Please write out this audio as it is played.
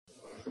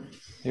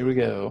Here we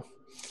go.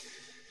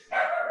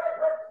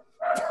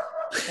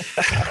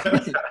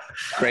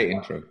 Great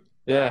intro.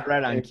 Yeah.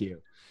 Right on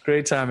cue.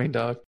 Great timing,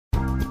 dog.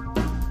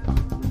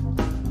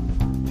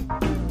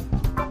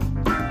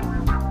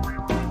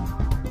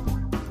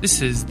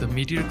 This is the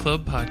Meteor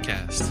Club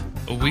Podcast,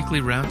 a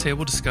weekly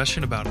roundtable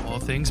discussion about all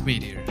things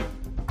Meteor.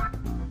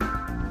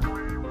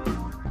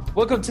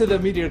 Welcome to the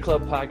Meteor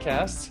Club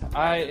Podcast.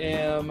 I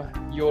am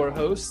your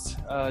host,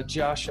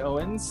 Josh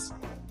Owens.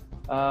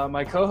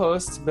 My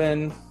co-host,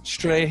 Ben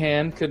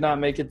Strahan, could not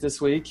make it this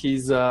week.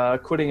 He's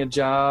quitting a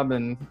job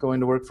and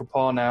going to work for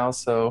Paul now,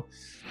 so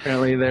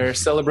apparently they're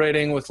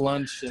celebrating with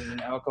lunch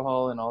and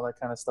alcohol and all that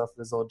kind of stuff at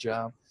his old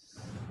job.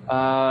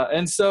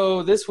 And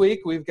so this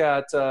week we've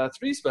got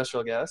three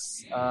special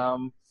guests.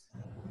 I'm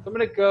going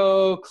to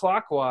go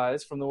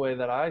clockwise from the way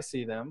that I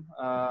see them.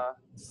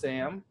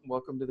 Sam,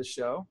 welcome to the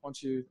show. Why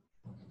don't you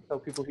tell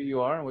people who you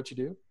are and what you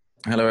do?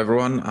 Hello,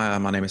 everyone.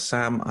 My name is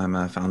Sam. I'm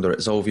a founder at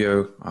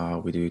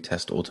Zolvio. We do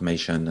test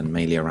automation and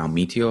mainly around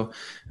Meteor.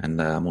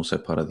 And I'm also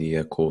part of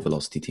the core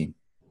velocity team.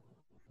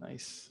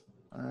 Nice.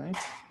 All right.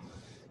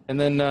 And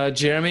then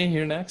Jeremy,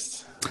 you're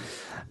next.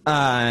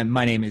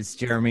 My name is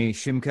Jeremy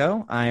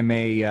Shimko. I'm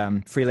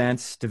a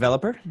freelance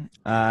developer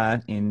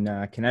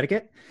in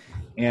Connecticut.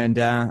 And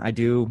I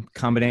do a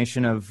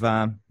combination of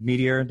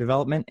Meteor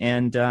development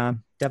and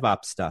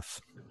DevOps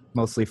stuff,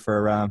 mostly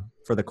for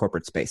the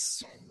corporate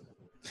space.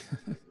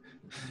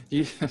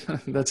 Yeah,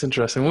 that's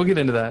interesting. We'll get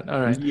into that.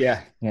 All right.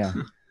 Yeah.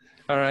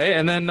 All right.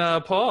 And then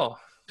Paul.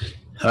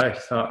 Hi,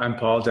 I'm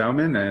Paul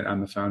Dowman, and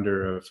I'm the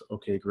founder of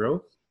OK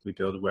Grow. We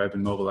build web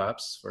and mobile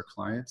apps for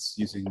clients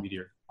using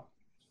Meteor.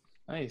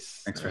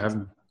 Nice. Thanks for having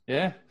me.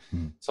 Yeah,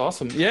 it's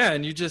awesome. Yeah,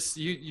 and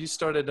you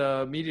started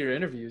Meteor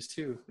interviews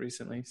too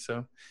recently.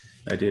 So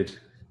I did.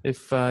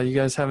 If you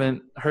guys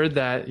haven't heard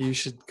that, you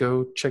should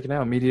go check it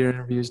out,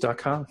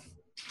 meteorinterviews.com.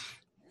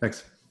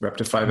 Thanks. We're up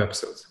to 5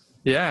 episodes.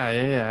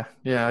 Yeah.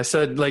 I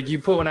said, like, you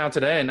put one out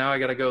today, and now I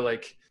got to go,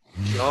 like,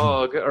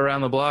 jog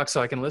around the block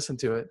so I can listen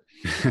to it.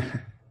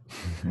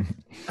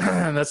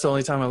 And that's the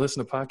only time I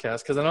listen to podcasts,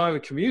 because I don't have a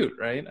commute,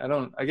 right?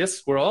 I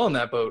guess we're all in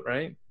that boat,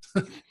 right?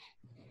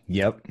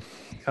 Yep.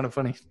 Kind of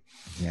funny.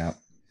 Yeah.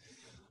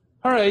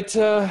 All right.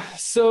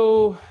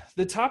 So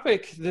the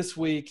topic this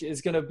week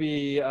is going to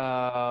be,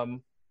 we're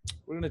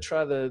going to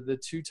try the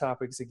two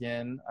topics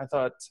again. I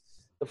thought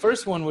the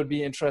first one would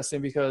be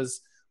interesting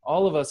because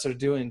all of us are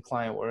doing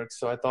client work.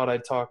 So I thought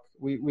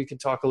we could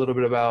talk a little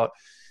bit about,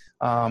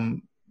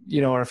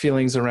 our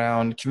feelings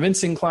around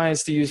convincing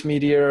clients to use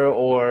Meteor,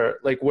 or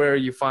like, where are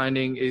you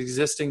finding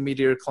existing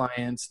Meteor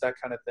clients, that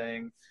kind of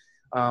thing.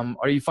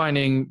 Are you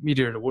finding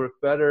Meteor to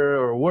work better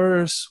or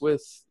worse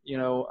with,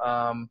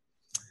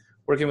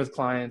 working with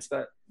clients,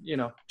 that,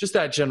 just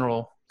that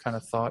general kind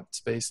of thought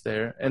space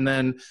there. And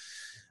then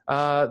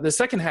the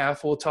second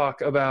half, we'll talk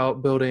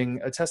about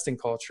building a testing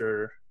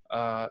culture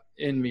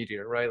in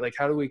Meteor, right? Like,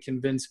 how do we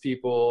convince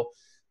people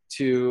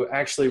to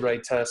actually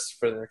write tests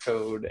for their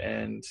code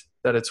and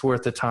that it's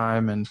worth the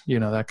time and,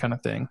 that kind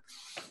of thing.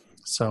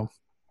 So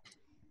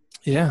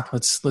yeah,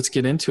 let's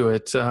get into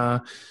it.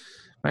 I'm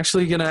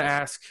actually going to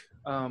ask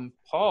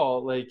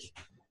Paul, like,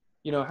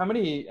 how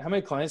many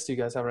clients do you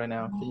guys have right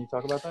now? Can you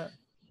talk about that?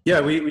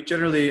 Yeah, we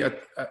generally,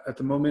 at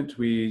the moment,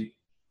 we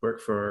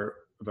work for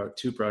about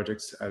 2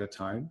 projects at a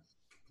time.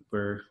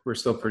 We're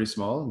still pretty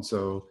small. And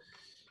so,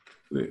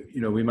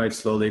 we might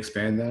slowly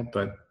expand that,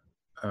 but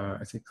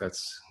I think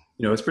that's,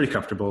 it's pretty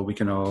comfortable. We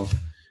can all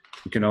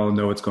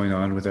know what's going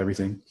on with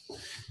everything.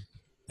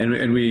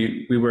 And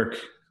we work,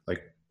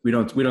 like, we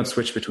don't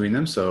switch between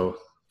them. So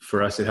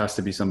for us, it has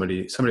to be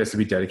somebody has to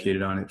be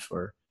dedicated on it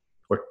or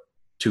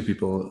 2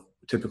 people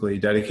typically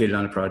dedicated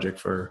on a project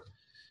for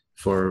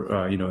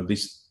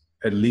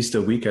at least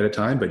a week at a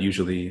time, but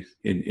usually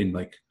in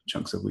like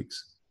chunks of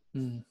weeks.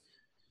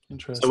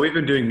 Interesting. So we've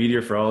been doing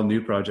Meteor for all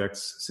new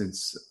projects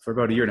for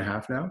about 1.5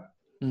 years now.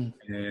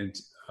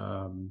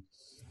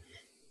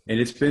 And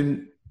it's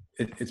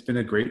been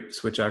a great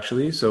switch,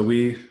 actually. So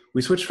we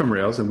switched from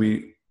Rails, and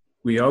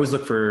we always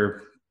look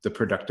for the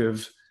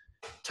productive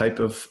type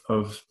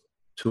of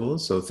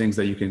tools. So things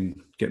that you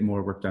can get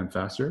more work done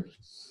faster.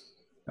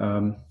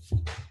 And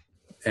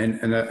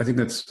I think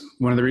that's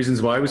one of the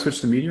reasons why we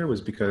switched to Meteor, was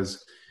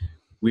because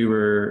we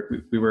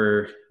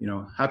were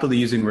happily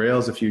using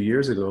Rails a few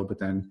years ago, but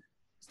then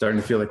starting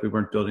to feel like we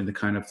weren't building the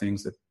kind of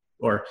things that,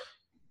 or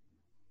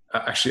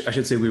actually I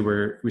should say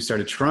we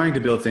started trying to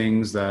build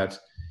things that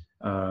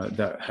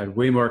had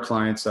way more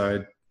client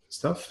side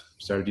stuff.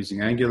 Started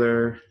using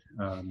Angular,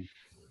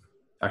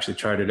 actually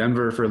tried at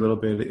Ember for a little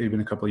bit,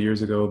 even a couple of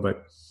years ago,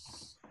 but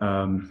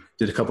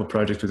did a couple of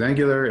projects with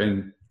Angular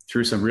and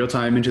threw some real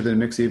time into the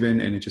mix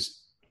even, and it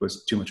just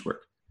was too much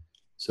work.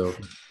 So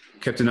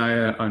kept an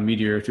eye on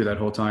Meteor through that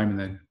whole time, and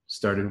then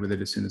started with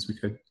it as soon as we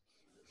could.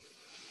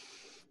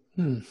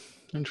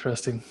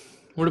 Interesting.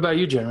 What about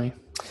you, Jeremy?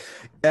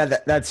 Yeah,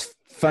 that's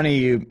funny.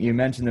 You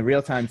mentioned the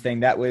real time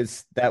thing. That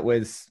was.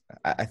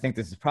 I think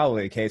this is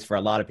probably the case for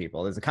a lot of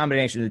people. There's a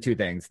combination of the two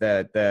things: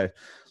 the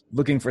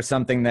looking for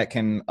something that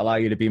can allow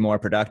you to be more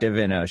productive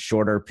in a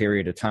shorter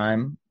period of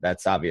time,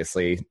 that's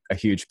obviously a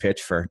huge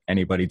pitch for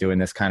anybody doing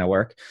this kind of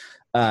work.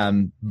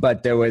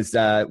 But there was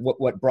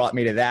what brought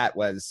me to that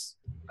was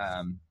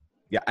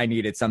I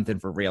needed something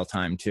for real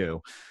time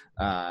too,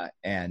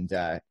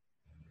 and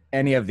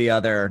any of the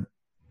other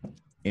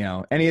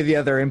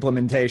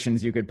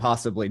implementations you could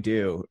possibly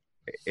do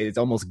is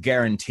almost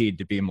guaranteed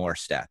to be more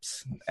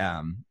steps,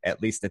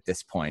 at least at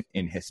this point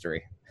in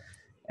history.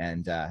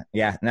 And and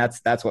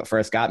that's what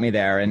first got me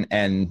there.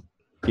 And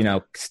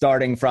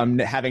starting from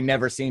having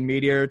never seen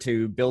Meteor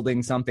to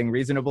building something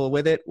reasonable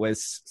with it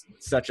was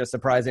such a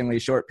surprisingly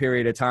short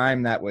period of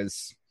time.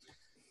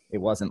 It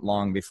wasn't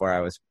long before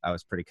I was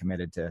pretty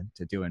committed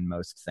to doing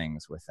most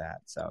things with that.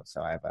 So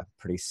I have a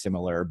pretty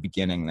similar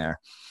beginning there.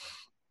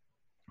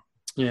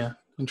 Yeah,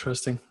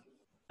 interesting.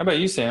 How about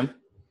you, Sam?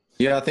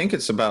 Yeah, I think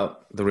it's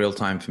about the real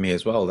time for me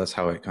as well. That's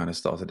how it kind of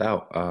started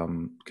out,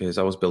 because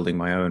I was building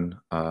my own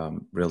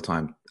real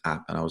time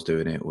app, and I was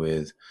doing it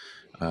with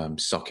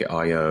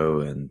Socket.io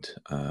and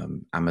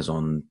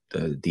Amazon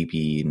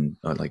DB and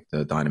like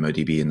the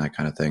DynamoDB and that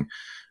kind of thing.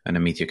 And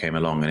then Meteor came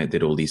along and it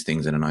did all these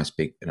things in a nice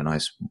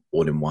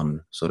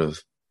all-in-one sort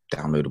of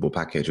downloadable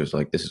package. It was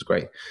like, this is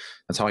great.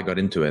 That's how I got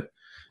into it.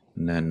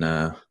 And then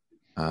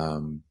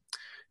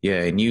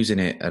in using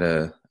it at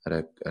a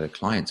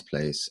client's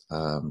place,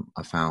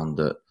 I found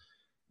that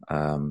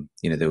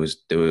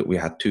we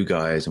had two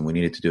guys and we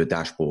needed to do a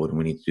dashboard, and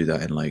we need to do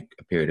that in like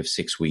a period of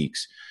 6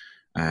 weeks.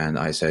 And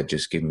I said,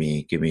 just give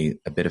me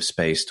a bit of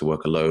space to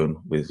work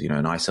alone with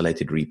an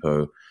isolated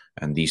repo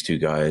and these two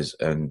guys.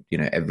 And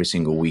every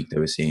single week they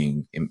were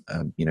seeing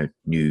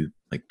new,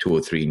 like 2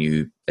 or 3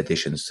 new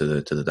additions to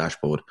the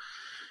dashboard.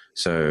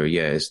 So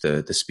yeah, it's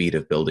the speed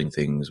of building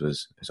things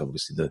is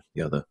obviously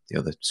the other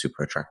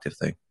super attractive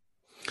thing.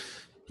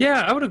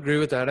 Yeah, I would agree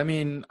with that. I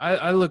mean,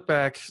 I look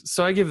back,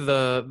 so I give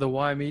the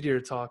why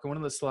Meteor talk, and one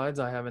of the slides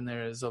I have in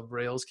there is of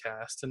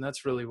Railscast, and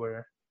that's really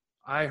where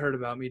I heard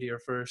about Meteor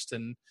first.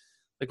 And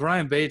like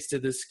Ryan Bates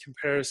did this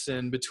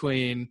comparison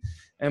between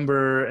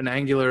Ember and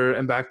Angular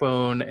and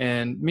Backbone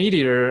and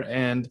Meteor,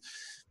 and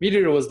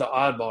Meteor was the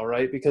oddball,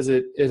 right? Because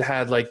it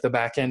had like the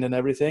back end and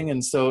everything,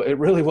 and so it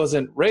really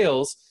wasn't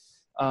Rails.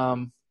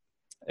 He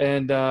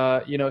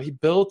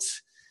built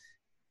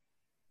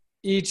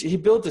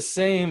the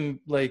same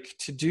like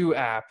to-do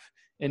app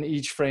in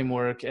each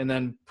framework and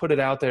then put it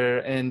out there.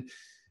 And,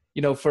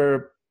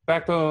 for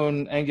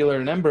Backbone, Angular,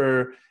 and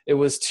Ember, it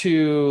was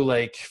 2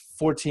 like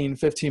 14,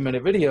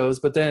 15-minute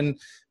videos, but then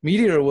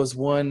Meteor was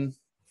 1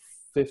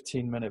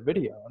 15-minute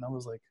video. And I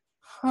was like,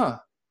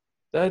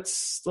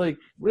 that's like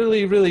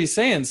really, really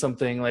saying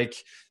something. Like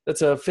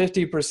that's a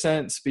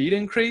 50% speed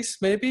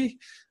increase maybe.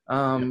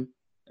 And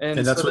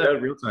that's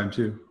without real time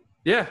too.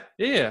 Yeah.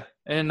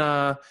 And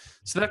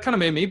so that kind of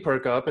made me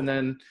perk up. And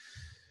then,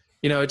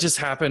 it just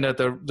happened at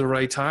the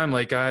right time.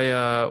 Like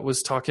I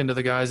was talking to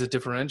the guys at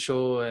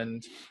Differential,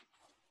 and,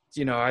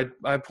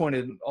 I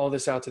pointed all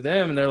this out to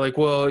them, and they're like,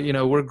 well,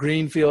 we're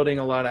greenfielding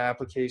a lot of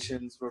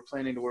applications. We're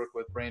planning to work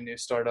with brand new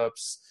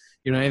startups.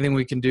 Anything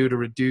we can do to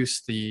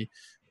reduce the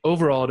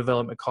overall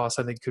development costs,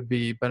 I think could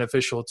be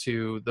beneficial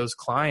to those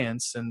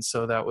clients. And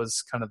so that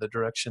was kind of the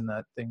direction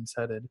that things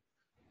headed.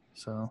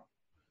 So.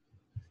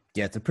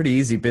 Yeah, it's a pretty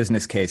easy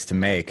business case to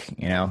make.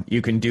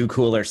 You can do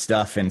cooler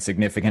stuff in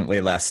significantly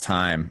less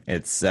time.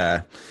 It's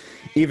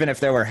even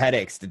if there were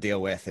headaches to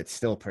deal with, it's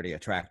still pretty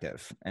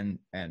attractive. And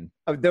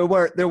there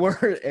were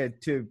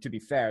to be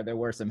fair, there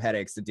were some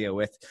headaches to deal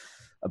with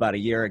about a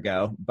year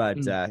ago.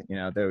 But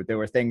there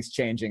were things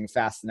changing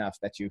fast enough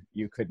that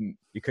you couldn't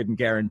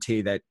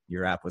guarantee that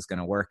your app was going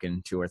to work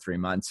in 2 or 3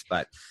 months.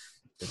 But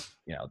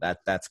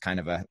that's kind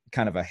of a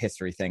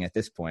history thing at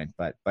this point,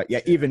 but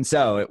yeah, even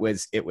so, it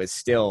was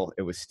still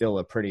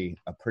a pretty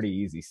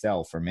easy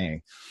sell for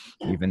me,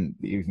 even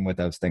with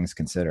those things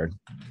considered.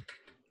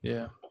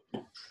 Yeah.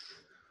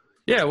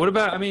 What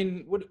about,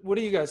 what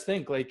do you guys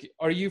think? Like,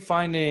 how are you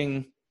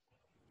finding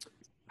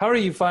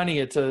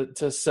it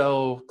to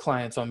sell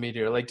clients on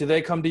Meteor? Like, do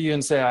they come to you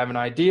and say, I have an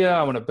idea,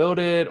 I want to build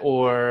it?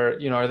 Or,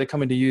 are they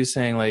coming to you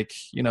saying like,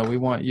 we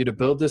want you to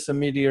build this in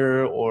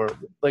Meteor? Or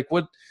like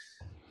what,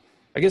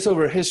 I guess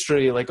over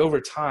history, like over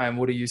time,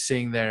 what are you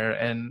seeing there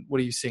and what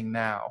are you seeing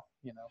now?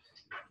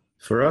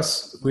 For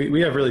us,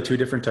 we have really 2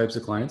 different types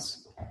of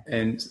clients,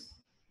 and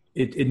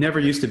it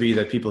never used to be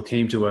that people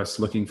came to us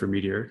looking for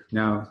Meteor.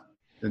 Now,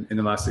 in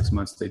the last 6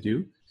 months, they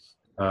do.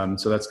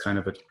 So that's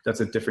that's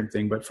a different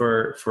thing. But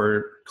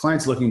for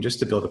clients looking just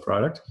to build a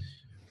product,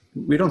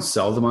 we don't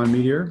sell them on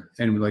Meteor.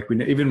 And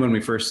even when we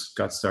first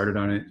got started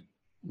on it,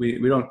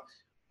 we don't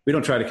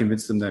try to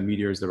convince them that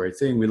Meteor is the right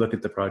thing. We look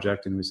at the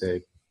project and we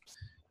say,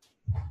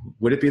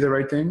 would it be the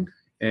right thing?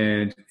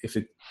 And if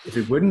it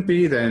wouldn't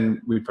be,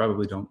 then we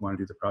probably don't want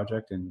to do the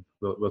project, and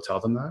we'll tell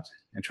them that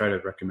and try to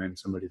recommend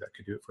somebody that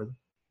could do it for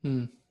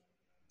them.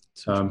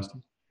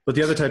 But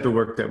the other type of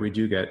work that we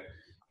do get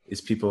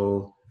is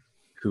people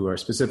who are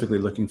specifically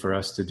looking for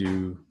us to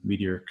do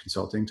Meteor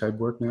consulting type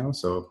work now.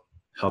 So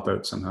help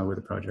out somehow with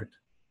a project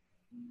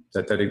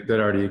that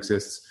already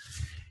exists.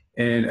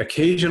 And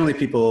occasionally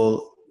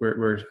people,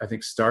 we're I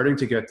think starting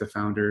to get the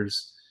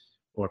founders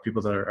or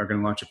people that are going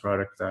to launch a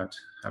product that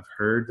have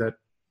heard that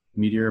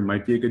Meteor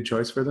might be a good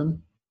choice for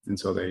them. And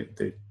so they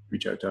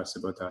reach out to us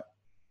about that.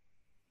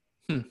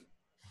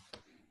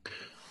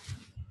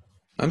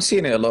 I'm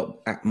seeing it a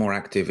lot more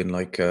active in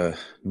like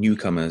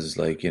newcomers,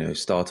 like,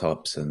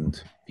 startups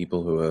and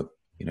people who are,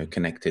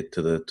 connected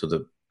to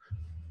the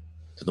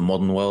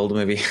modern world,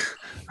 maybe.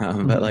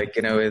 But like,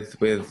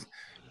 with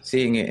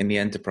seeing it in the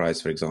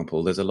enterprise, for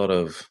example, there's a lot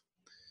of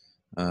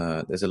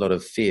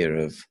fear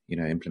of,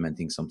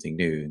 implementing something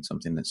new and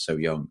something that's so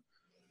young.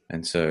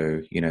 And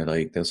so,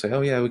 like they'll say,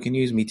 oh yeah, we can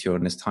use Meteor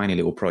in this tiny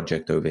little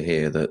project over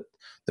here that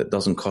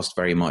doesn't cost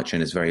very much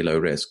and is very low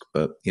risk.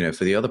 But,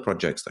 for the other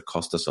projects that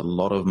cost us a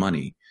lot of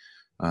money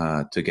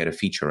to get a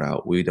feature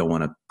out, we don't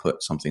want to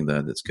put something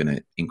there that's going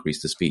to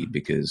increase the speed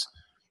because,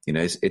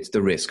 it's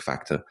the risk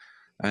factor.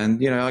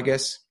 And, I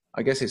guess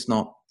it's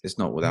not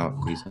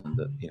without reason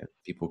that,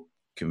 people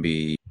can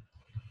be.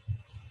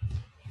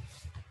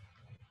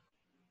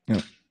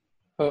 Yeah.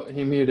 Oh,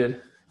 he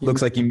muted.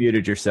 Looks like you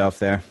muted yourself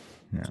there.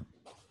 Yeah.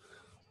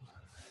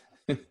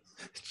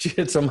 Did you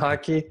hit some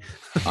hockey?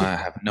 I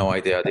have no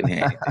idea. I didn't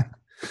hear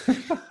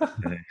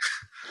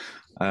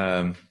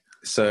anything.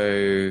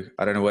 So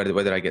I don't know where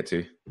did I get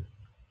to?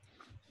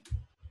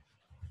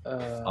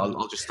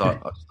 I'll just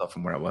start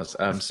from where I was.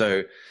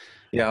 So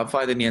yeah, I'm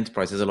finding in the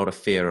enterprise there's a lot of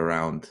fear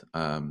around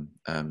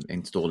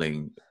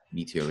installing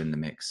Meteor in the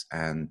mix,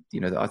 and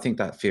I think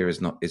that fear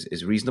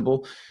is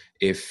reasonable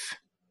if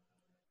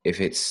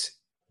it's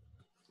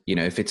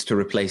if it's to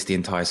replace the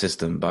entire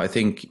system. But I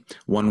think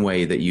one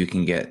way that you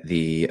can get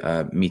the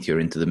Meteor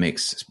into the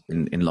mix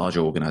in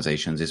larger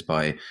organizations is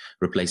by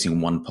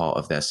replacing one part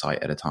of their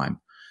site at a time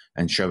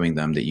and showing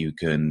them that you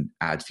can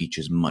add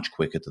features much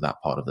quicker to that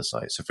part of the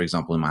site. So for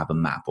example, you might have a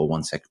map or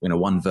one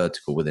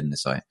vertical within the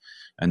site.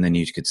 And then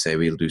you could say,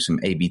 we'll do some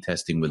A/B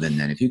testing within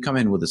there. If you come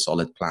in with a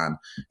solid plan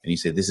and you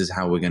say, this is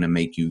how we're going to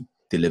make you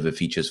deliver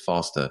features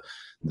faster,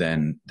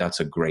 then that's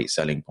a great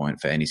selling point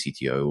for any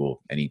CTO or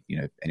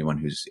anyone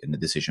who's in the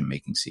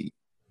decision-making seat.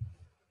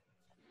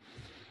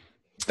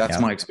 That's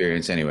my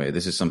experience anyway.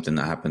 This is something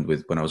that happened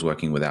when I was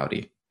working with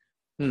Audi.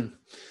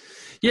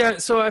 Yeah,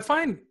 so I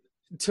find,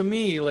 to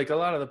me, like a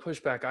lot of the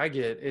pushback I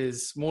get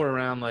is more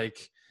around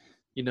like,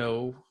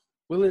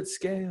 will it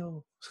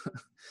scale?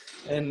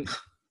 And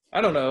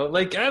I don't know,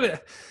 like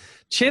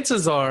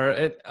chances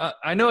are,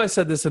 I know I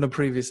said this in a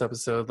previous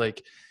episode,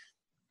 like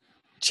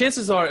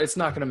chances are it's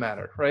not going to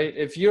matter, right?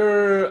 If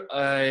you're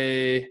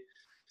a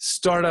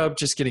startup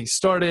just getting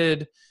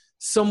started,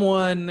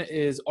 someone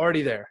is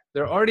already there.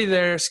 They're already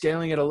there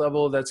scaling at a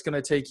level that's going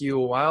to take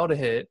you a while to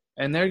hit,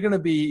 and they're going to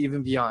be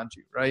even beyond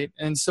you, right?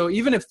 And so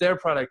even if their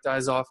product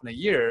dies off in a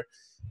year,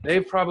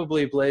 they've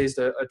probably blazed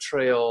a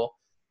trail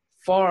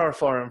far,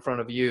 far in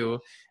front of you.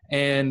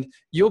 And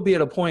you'll be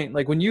at a point,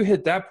 like when you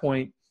hit that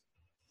point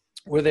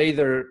where they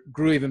either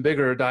grew even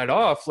bigger or died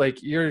off,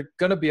 like you're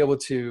going to be able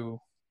to,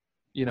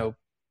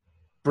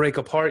 break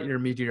apart your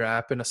Meteor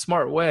app in a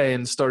smart way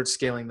and start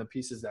scaling the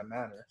pieces that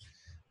matter.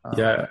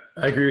 Yeah,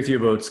 I agree with you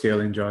about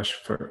scaling, Josh,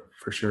 for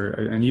sure.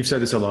 And you've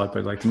said this a lot,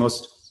 but like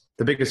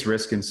the biggest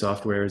risk in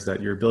software is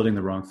that you're building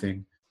the wrong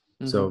thing.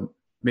 Mm-hmm. So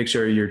make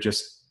sure you're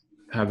just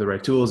have the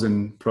right tools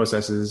and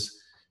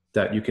processes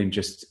that you can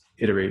just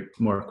iterate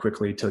more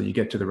quickly till you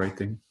get to the right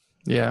thing.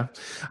 Yeah.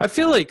 I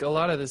feel like a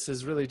lot of this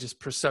is really just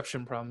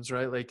perception problems,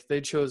 right? Like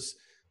they chose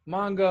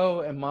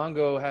Mongo, and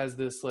Mongo has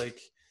this like,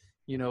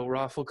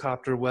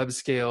 Rafflecopter web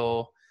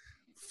scale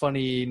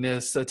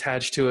funniness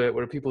attached to it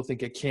where people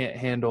think it can't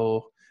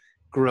handle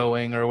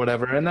growing or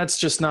whatever. And that's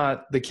just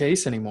not the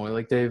case anymore.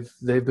 Like they've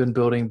been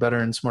building better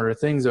and smarter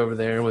things over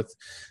there with,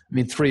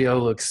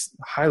 3.0 looks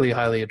highly,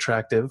 highly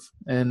attractive.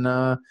 And,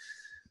 I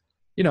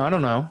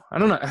don't know.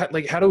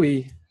 Like, how do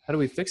we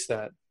fix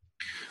that?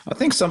 I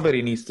think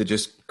somebody needs to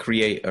just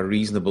create a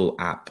reasonable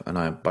app.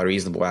 And by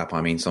reasonable app, I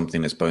mean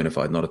something that's bona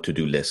fide, not a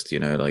to-do list,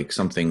 like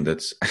something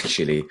that's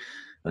actually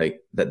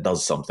like that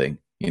does something,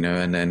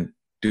 and then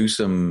do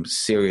some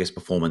serious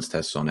performance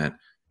tests on it,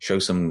 show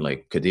some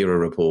like Kadira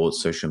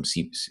reports, show some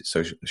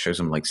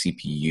like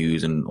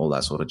CPUs and all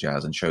that sort of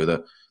jazz, and show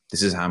that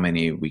this is how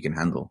many we can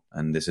handle.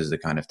 And this is the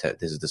kind of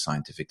this is the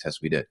scientific test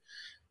we did.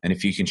 And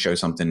if you can show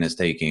something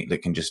that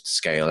can just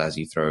scale as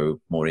you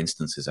throw more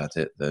instances at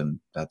it,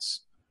 then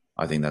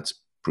I think that's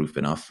proof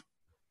enough.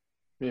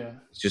 Yeah.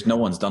 It's just no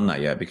one's done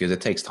that yet because it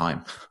takes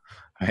time.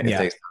 Right? Yeah. It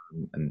takes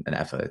time and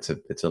effort.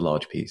 It's a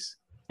large piece.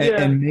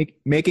 And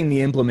making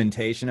the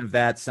implementation of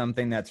that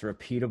something that's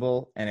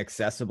repeatable and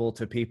accessible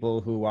to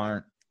people who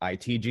aren't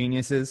IT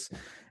geniuses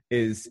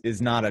is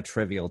not a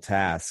trivial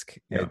task.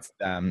 Yeah. It's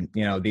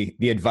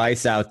the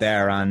advice out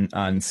there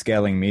on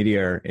scaling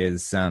Meteor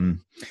is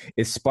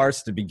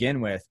sparse to begin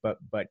with,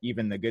 but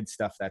even the good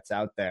stuff that's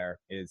out there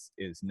is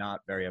not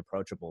very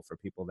approachable for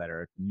people that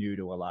are new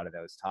to a lot of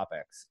those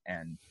topics,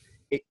 and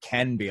it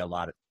can be a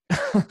lot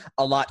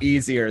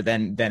easier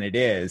than it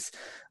is.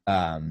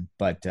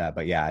 But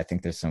yeah, I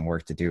think there's some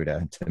work to do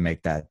to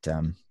make that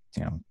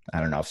I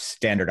don't know if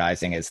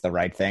standardizing is the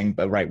right thing,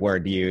 but right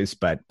word to use,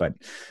 but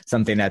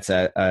something that's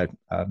a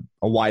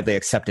widely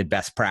accepted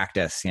best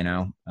practice,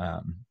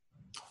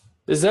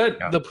 Is that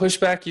the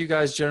pushback you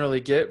guys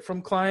generally get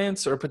from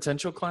clients or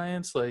potential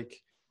clients,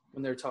 like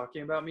when they're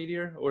talking about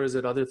Meteor, or is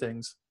it other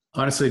things?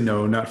 Honestly,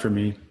 no, not for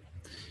me.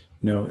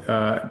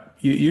 No,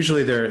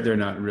 usually they're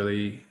not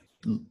really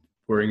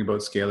worrying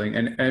about scaling,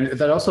 and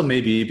that also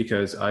may be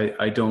because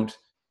I don't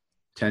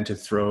tend to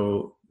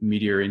throw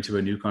Meteor into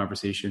a new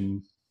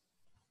conversation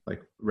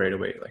like right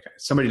away. Like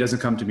somebody doesn't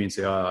come to me and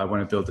say, "Oh, I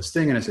want to build this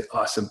thing," and I say,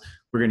 "Awesome,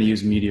 we're going to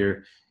use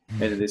Meteor,"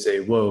 and they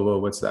say, "Whoa,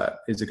 what's that?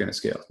 Is it going to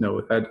scale?"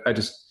 No,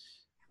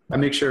 I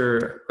make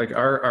sure like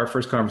our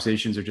first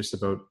conversations are just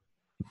about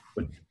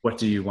what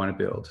do you want to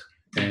build,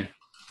 and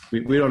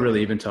we don't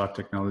really even talk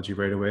technology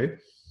right away.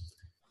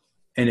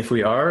 And if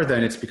we are,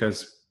 then it's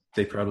because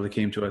they probably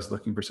came to us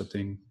looking for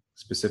something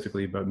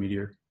specifically about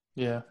Meteor.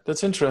 Yeah,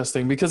 that's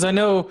interesting because I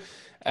know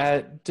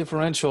at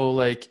Differential,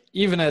 like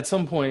even at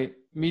some point,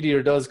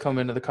 Meteor does come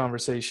into the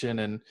conversation,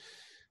 and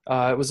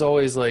it was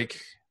always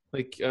like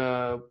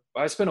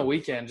I spent a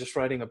weekend just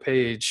writing a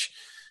page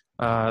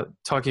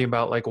talking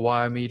about like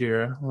why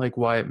Meteor, like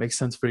why it makes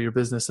sense for your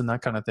business and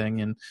that kind of thing.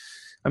 And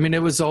I mean,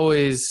 it was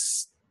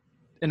always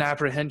an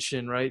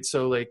apprehension, right?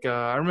 So like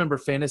I remember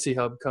Fantasy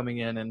Hub coming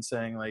in and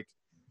saying like,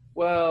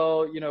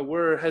 well,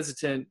 we're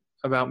hesitant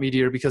about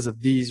Meteor because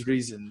of these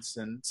reasons.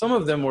 And some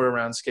of them were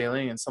around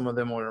scaling and some of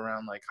them were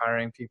around like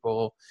hiring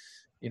people,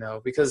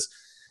 because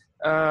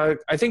I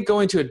think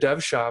going to a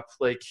dev shop,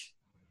 like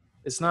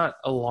it's not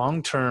a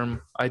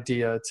long-term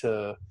idea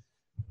to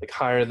like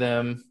hire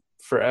them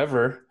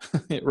forever,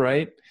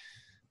 right?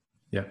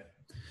 Yeah.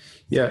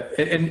 Yeah.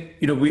 And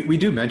we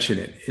do mention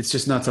it. It's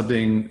just not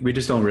something, we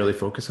just don't really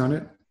focus on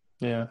it.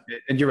 Yeah.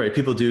 And you're right.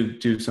 People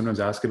do sometimes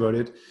ask about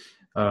it.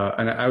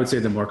 And I would say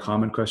the more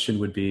common question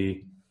would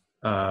be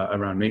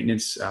around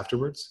maintenance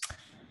afterwards.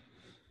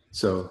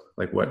 So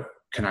like what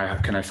can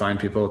I find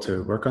people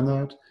to work on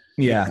that?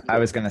 Yeah, I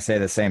was going to say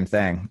the same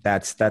thing.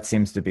 That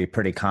seems to be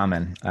pretty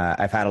common.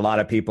 I've had a lot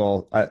of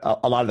people,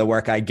 a lot of the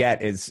work I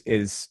get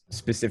is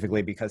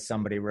specifically because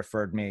somebody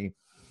referred me,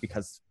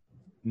 because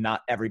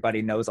not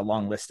everybody knows a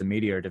long list of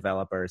Meteor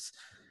developers.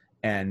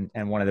 And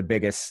one of the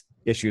biggest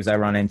issues I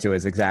run into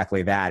is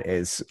exactly that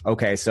is,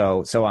 okay,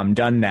 so I'm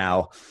done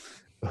now.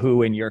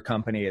 Who in your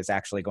company is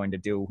actually going to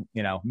do,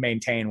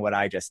 maintain what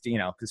I just,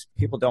 because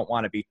people don't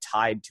want to be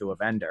tied to a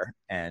vendor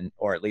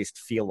or at least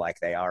feel like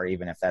they are,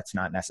 even if that's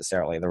not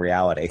necessarily the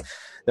reality.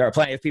 There are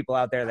plenty of people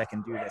out there that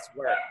can do this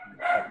work,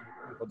 but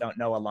people don't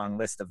know a long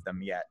list of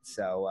them yet.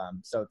 So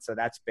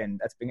that's been,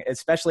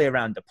 especially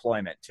around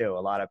deployment too.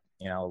 A lot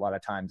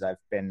of times I've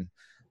been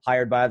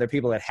hired by other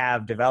people that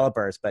have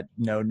developers, but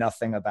know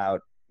nothing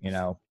about,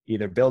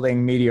 either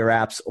building Meteor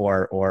apps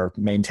or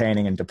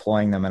maintaining and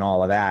deploying them and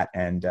all of that.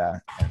 And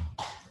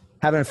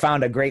haven't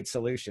found a great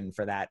solution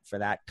for that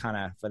kind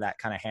of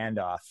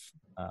handoff,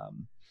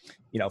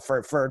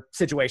 for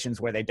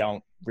situations where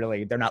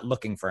they're not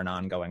looking for an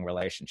ongoing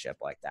relationship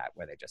like that,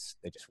 where they just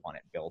want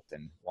it built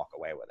and walk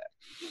away with it.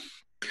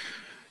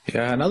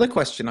 Yeah. Another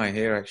question I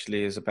hear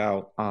actually is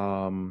about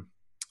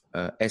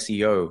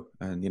SEO,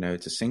 and,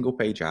 it's a single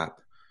page app,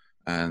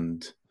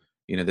 and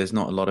there's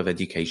not a lot of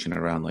education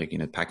around like,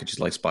 packages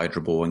like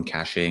Spiderable and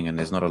caching, and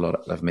there's not a lot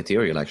of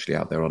material actually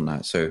out there on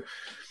that. So,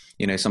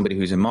 somebody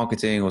who's in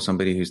marketing or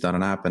somebody who's done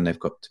an app, and they've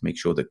got to make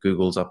sure that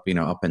Google's up,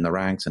 up in the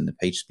ranks and the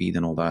page speed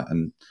and all that.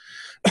 And,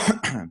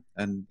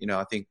 and,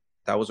 I think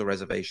that was a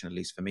reservation, at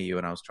least for me,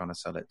 when I was trying to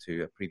sell it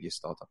to a previous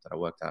startup that I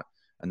worked at,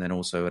 and then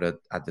also at an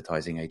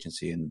advertising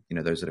agency. And,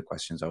 those are the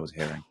questions I was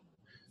hearing.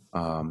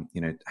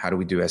 How do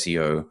we do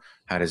SEO?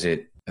 How does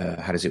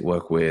it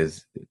work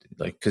with,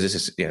 like, because this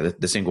is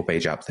the single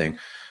page app thing.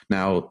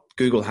 Now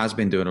Google has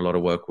been doing a lot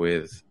of work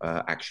with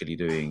actually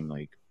doing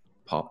like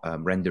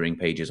rendering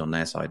pages on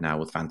their side now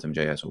with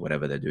Phantom.js or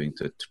whatever they're doing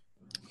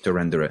to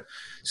render it.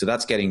 So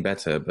that's getting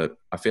better, but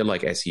I feel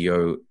like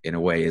SEO in a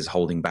way is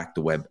holding back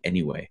the web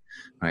anyway,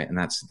 right? And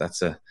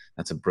that's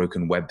a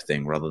broken web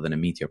thing rather than a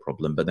Meteor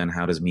problem. But then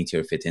how does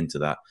Meteor fit into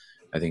that?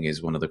 I think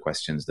is one of the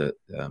questions that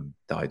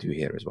I do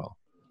hear as well.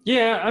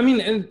 Yeah, I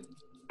mean, and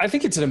I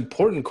think it's an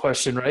important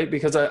question, right?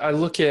 Because I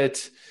look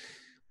at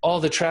all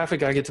the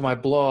traffic I get to my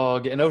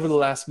blog, and over the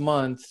last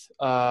month,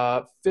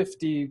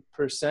 50%,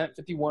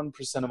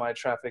 51% of my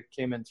traffic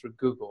came in through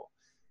Google.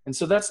 And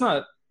so that's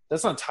not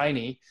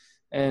tiny.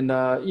 And,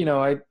 I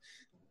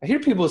hear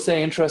people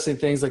say interesting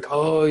things like,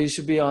 oh, you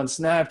should be on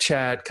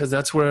Snapchat because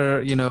that's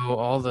where,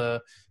 all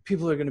the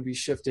people are going to be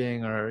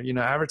shifting, or,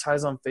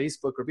 advertise on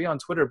Facebook or be on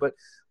Twitter. But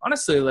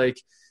honestly,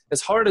 like,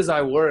 as hard as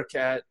I work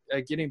at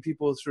getting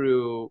people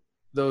through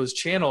those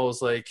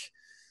channels, like,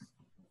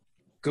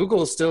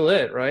 Google's still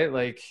it, right?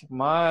 Like,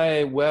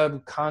 my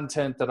web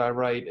content that I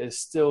write is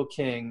still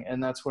king,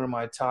 and that's where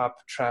my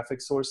top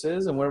traffic source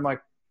is and where my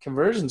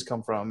conversions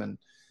come from. And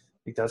I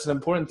think that's an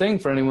important thing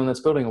for anyone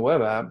that's building a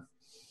web app.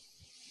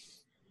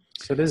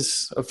 So it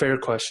is a fair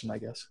question, I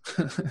guess.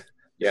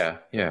 Yeah,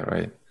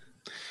 right.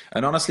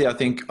 And honestly, I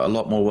think a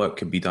lot more work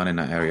could be done in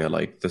that area.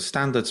 Like the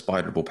standard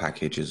Spiderable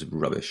package is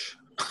rubbish.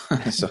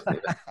 So, I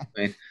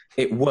mean,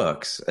 it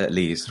works at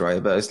least,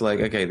 right? But it's like,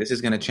 okay, this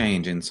is going to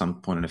change in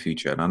some point in the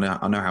future. And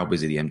I know how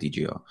busy the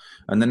MDG are.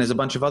 And then there's a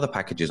bunch of other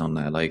packages on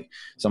there. Like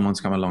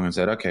someone's come along and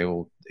said, okay,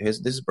 well, this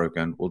is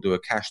broken. We'll do a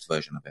cached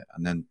version of it.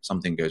 And then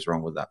something goes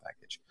wrong with that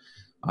package.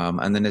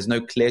 And then there's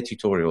no clear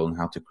tutorial on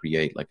how to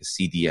create like a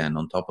CDN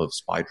on top of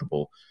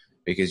Spiderable,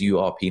 because you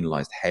are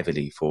penalized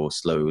heavily for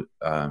slow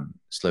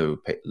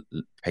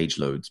page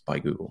loads by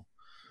Google.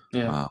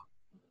 Yeah.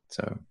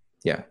 So,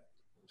 yeah.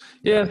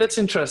 Yeah, that's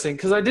interesting,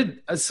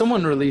 because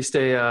someone released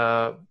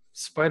a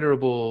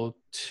Spiderable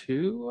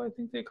 2, I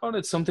think they called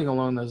it, something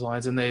along those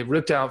lines, and they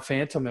ripped out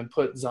Phantom and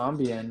put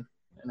Zombie in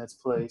its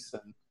place,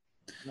 and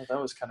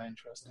that was kind of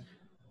interesting.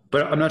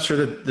 But I'm not sure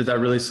that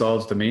really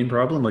solves the main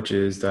problem, which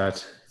is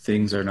that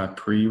things are not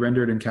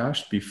pre-rendered and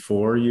cached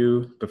before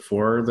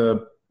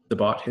the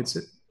bot hits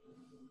it.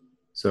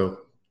 So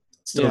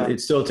it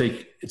still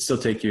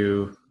take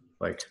you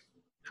like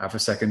half a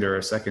second or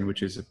a second,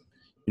 which is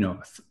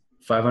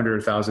 500 or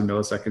 1,000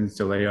 milliseconds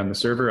delay on the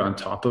server on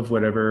top of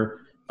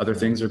whatever other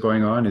things are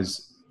going on.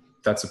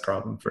 That's a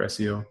problem for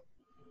SEO.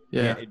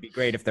 Yeah, it'd be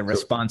great if the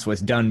response was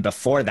done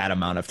before that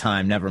amount of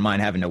time, never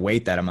mind having to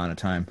wait that amount of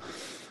time.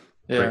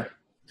 Yeah. Right.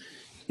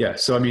 Yeah.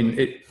 So, I mean,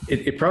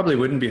 it probably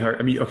wouldn't be hard.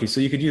 I mean, okay, so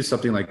you could use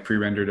something like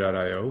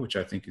prerender.io, which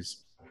I think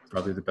is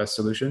probably the best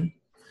solution.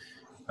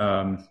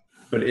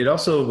 But it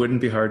also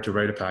wouldn't be hard to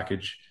write a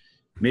package,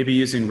 maybe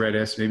using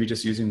Redis, maybe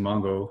just using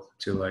Mongo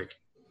to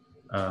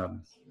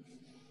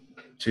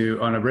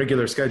on a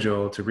regular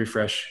schedule to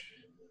refresh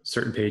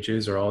certain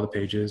pages or all the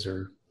pages,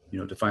 or,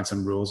 define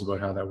some rules about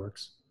how that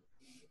works.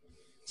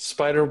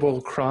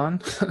 Spiderable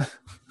cron.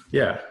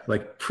 Yeah.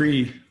 Like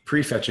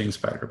pre-fetching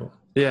Spiderable.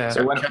 Yeah.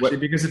 So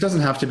because it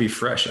doesn't have to be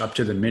fresh up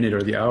to the minute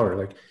or the hour,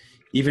 like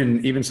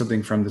even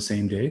something from the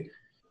same day.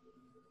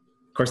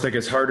 Of course, that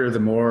gets harder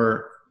the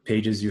more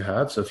pages you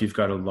have. So if you've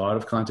got a lot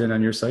of content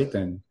on your site,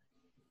 then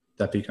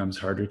that becomes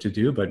harder to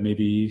do. But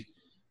maybe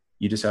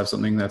you just have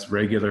something that's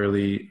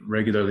regularly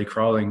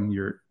crawling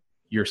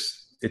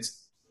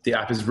the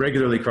app is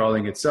regularly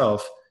crawling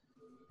itself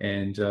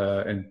and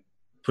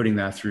putting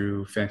that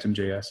through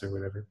Phantom.js or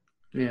whatever.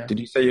 Yeah. Did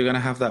you say you're going to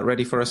have that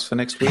ready for us for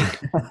next week?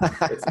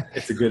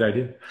 It's a good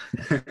idea.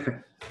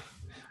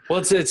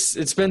 Well,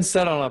 it's been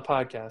said on a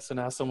podcast, so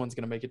now someone's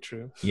going to make it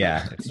true.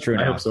 Yeah, it's true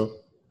now. I hope so.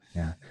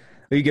 Yeah.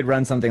 Well, you could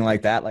run something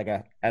like that,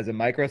 as a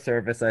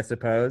microservice, I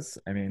suppose.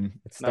 I mean,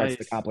 it starts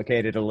to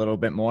complicate it a little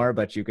bit more,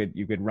 but you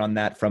could run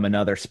that from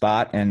another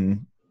spot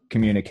and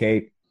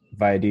communicate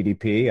via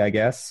DDP, I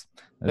guess.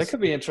 That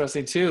could be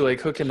interesting too, like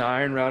hook into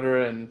Iron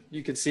Router, and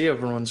you could see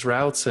everyone's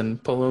routes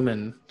and pull them.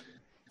 And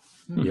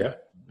yeah.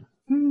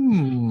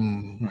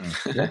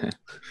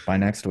 By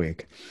next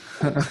week.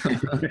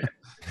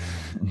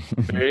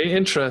 Very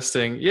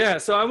interesting. Yeah.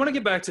 So I want to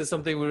get back to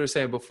something we were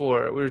saying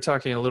before. We were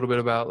talking a little bit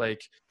about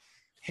like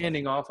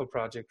handing off a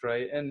project,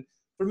 right? And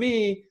for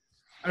me,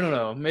 I don't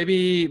know,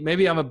 maybe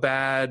I'm a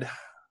bad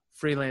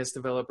freelance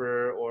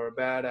developer or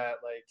bad at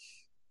like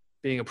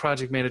being a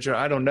project manager.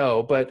 I don't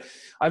know, but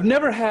I've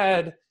never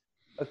had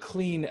a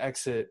clean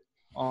exit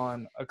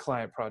on a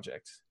client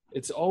project.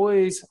 It's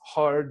always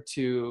hard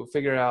to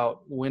figure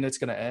out when it's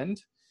going to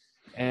end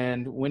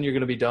and when you're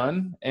going to be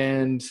done.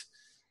 And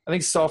I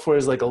think software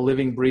is like a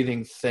living,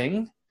 breathing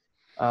thing.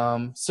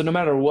 So no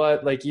matter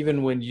what, like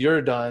even when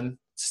you're done,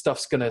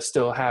 stuff's going to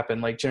still happen,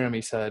 like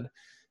Jeremy said.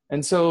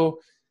 And so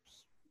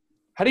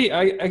how do you,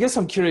 I guess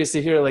I'm curious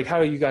to hear, like, how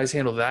do you guys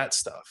handle that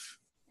stuff?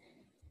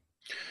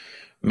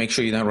 Make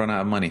sure you don't run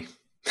out of money.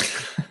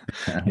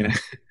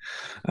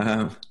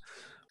 But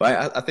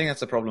I think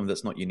that's a problem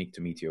that's not unique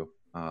to Meteor.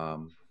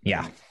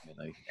 Yeah.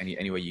 Like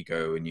anywhere you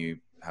go and you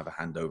have a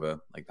handover,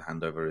 like the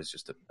handover is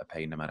just a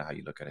pain no matter how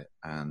you look at it.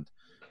 And,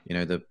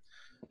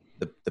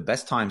 the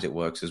best times it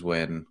works is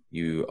when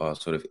you are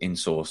sort of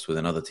in-sourced with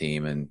another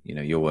team and,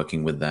 you're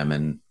working with them,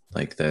 and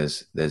like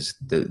there's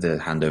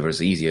the handover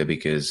is easier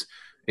because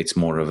it's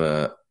more of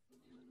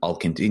I'll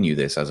continue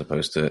this as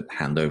opposed to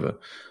handover.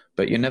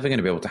 But you're never going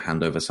to be able to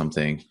hand over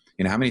something.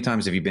 How many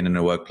times have you been in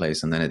a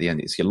workplace and then at the end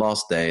it's your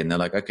last day and they're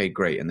like, okay,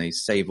 great. And they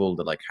save all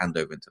the like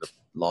handover into the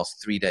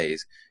last 3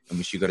 days in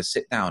which you got to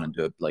sit down and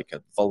do a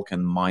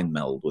Vulcan mind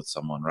meld with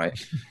someone, right?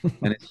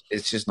 And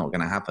it's just not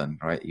going to happen,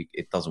 right?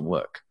 It doesn't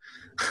work.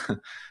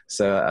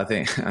 So I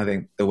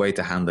think the way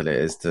to handle it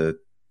is to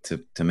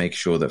make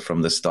sure that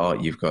from the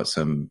start you've got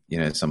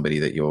somebody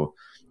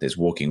that's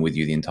walking with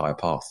you the entire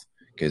path.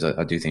 Because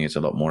I do think it's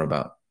a lot more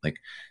about, like,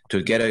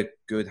 to get a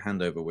good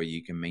handover where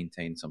you can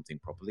maintain something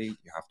properly,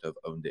 you have to have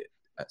owned it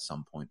at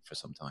some point for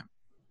some time.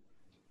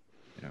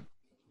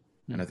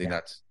 And I think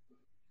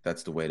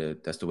that's the way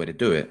to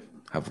do it.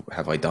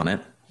 Have I done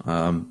it?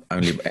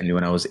 Only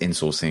when I was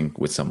insourcing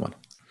with someone.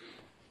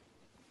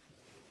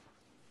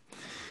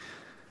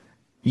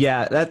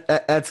 Yeah,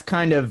 that's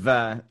kind of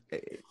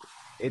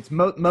it's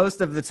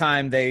most of the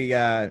time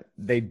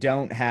they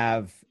don't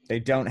have they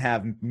don't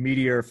have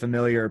Meteor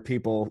familiar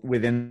people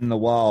within the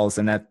walls,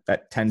 and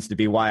that tends to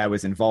be why I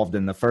was involved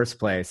in the first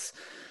place.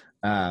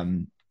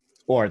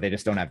 Or they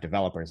just don't have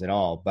developers at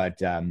all. But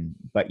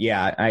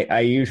yeah, I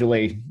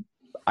usually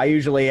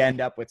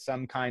end up with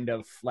some kind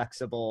of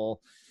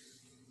flexible,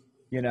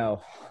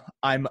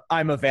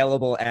 I'm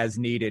available as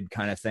needed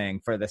kind of thing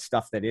for the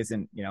stuff that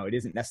isn't, it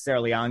isn't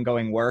necessarily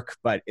ongoing work,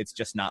 but it's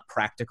just not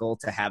practical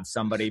to have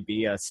somebody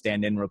be a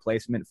stand-in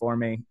replacement for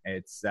me.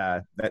 It's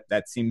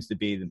that seems to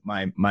be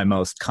my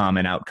most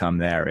common outcome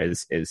there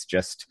is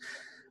just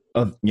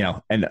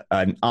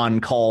an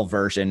on-call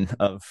version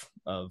of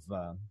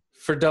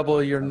for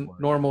double your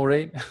normal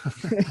rate.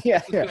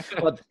 yeah.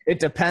 Well,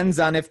 it depends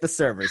on if the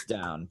server's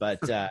down, but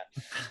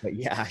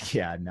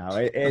yeah, no,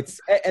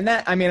 it's, and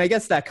that, I mean, I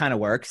guess that kind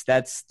of works.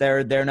 That's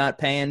they're not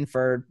paying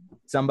for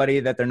somebody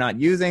that they're not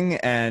using,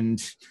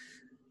 and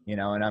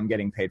and I'm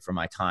getting paid for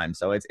my time.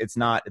 So it's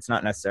not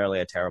necessarily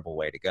a terrible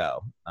way to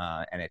go.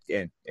 And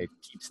it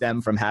keeps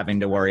them from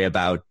having to worry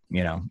about,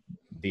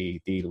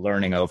 the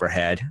learning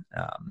overhead.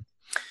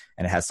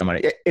 And it has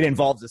somebody. It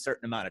involves a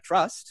certain amount of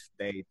trust.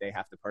 They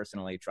have to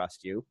personally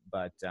trust you,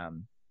 but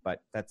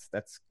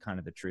that's kind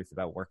of the truth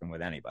about working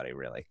with anybody,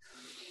 really.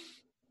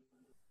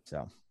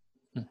 So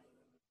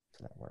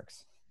that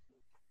works.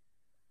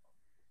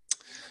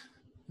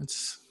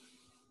 It's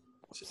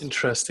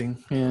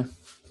interesting. Yeah,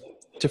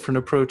 different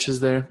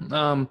approaches there.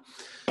 The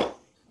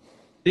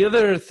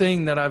other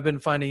thing that I've been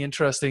finding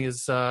interesting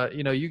is,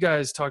 you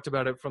guys talked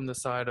about it from the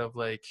side of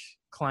like,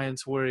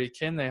 clients worry,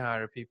 can they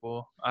hire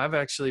people? I've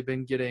actually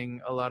been getting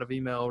a lot of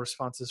email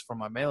responses from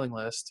my mailing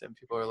list, and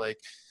people are like,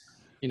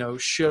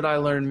 should I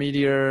learn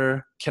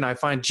Meteor? Can I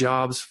find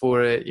jobs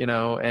for it?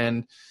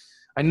 And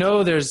I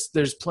know there's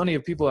plenty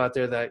of people out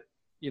there that,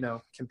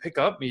 can pick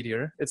up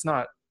Meteor. It's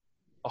not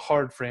a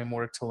hard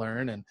framework to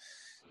learn, and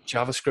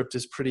JavaScript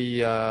is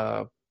pretty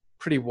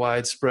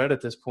widespread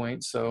at this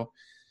point. So,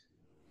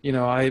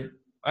 I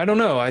don't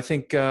know. I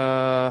think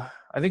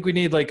we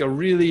need like a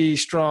really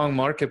strong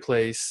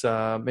marketplace.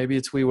 Maybe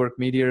it's WeWork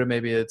Meteor,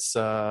 maybe it's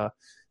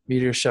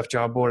Meteor Chef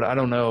Job Board. I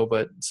don't know,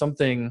 but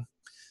something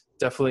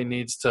definitely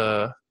needs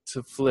to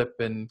flip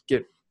and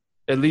get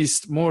at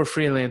least more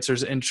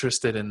freelancers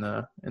interested in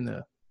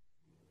the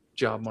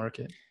job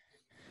market.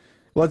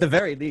 Well, at the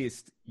very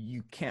least,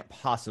 you can't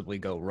possibly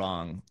go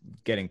wrong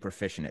getting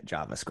proficient at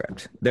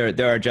JavaScript.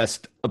 There are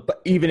just,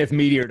 even if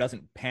Meteor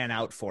doesn't pan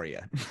out for you,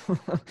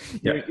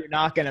 you're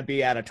not going to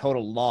be at a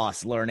total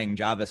loss learning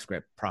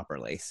JavaScript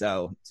properly.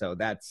 So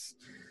that's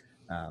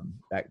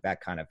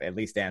that kind of at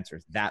least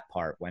answers that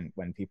part when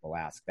people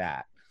ask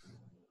that.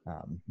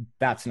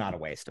 That's not a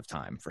waste of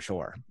time for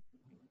sure.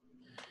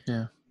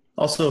 Yeah.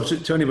 Also,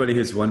 to anybody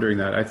who's wondering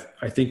that,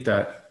 I think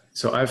that.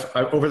 So I've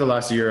over the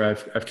last year,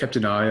 I've kept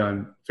an eye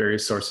on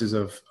various sources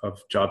of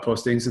job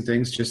postings and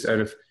things, just out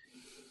of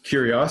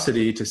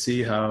curiosity to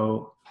see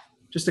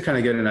just to kind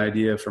of get an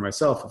idea for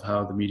myself of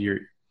how the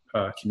Meteor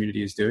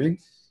community is doing.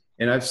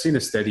 And I've seen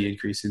a steady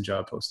increase in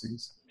job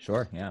postings.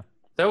 Sure. Yeah.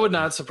 That would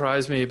not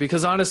surprise me,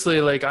 because honestly,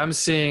 like I'm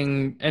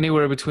seeing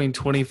anywhere between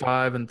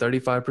 25 and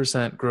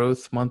 35%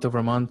 growth month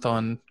over month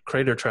on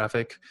Crater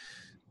traffic,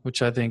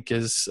 which I think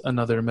is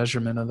another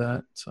measurement of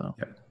that. So.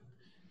 Yep.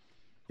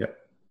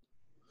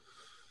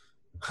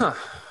 Huh.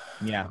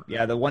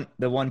 Yeah. The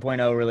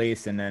 1.0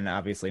 release, and then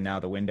obviously now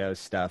the Windows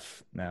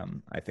stuff.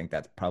 I think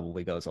that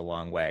probably goes a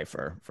long way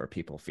for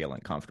people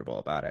feeling comfortable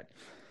about it.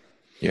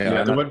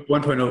 Yeah. The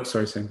 1.0.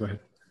 Sorry, Sam. Go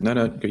ahead.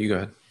 No, you go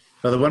ahead.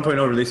 The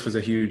 1.0 release was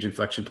a huge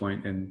inflection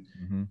point, and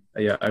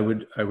I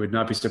would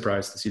not be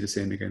surprised to see the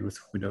same again with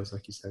Windows,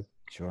 like you said.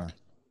 Sure.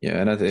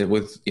 Yeah, and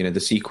with the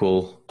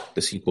sequel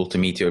to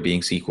Meteor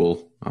being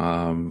SQL,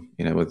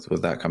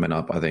 with that coming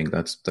up, I think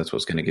that's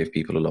what's going to give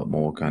people a lot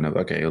more kind of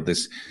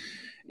this.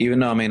 Even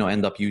though I may not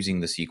end up using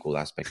the SQL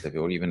aspect of it,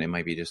 or even it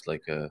might be just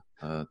like a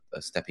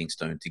stepping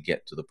stone to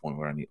get to the point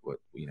where I need,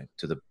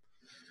 to the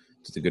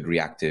good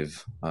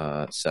reactive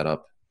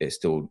setup, it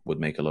still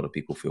would make a lot of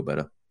people feel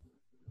better.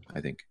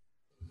 I think.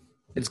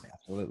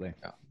 Absolutely.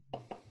 Yeah.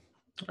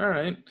 All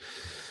right.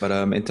 But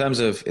in terms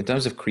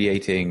of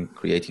creating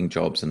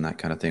jobs and that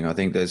kind of thing, I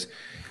think there's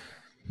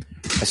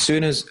as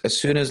soon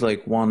as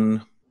like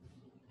one,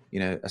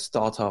 a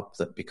startup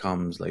that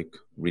becomes like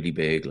really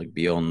big, like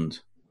beyond,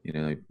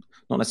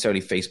 not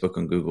necessarily Facebook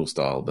and Google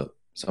style, but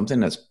something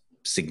that's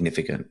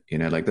significant,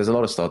 like there's a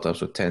lot of startups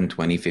with 10,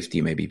 20,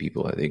 50 maybe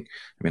people, I think.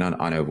 I mean,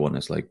 I know of one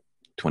that's like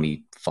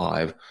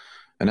 25,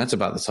 and that's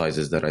about the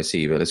sizes that I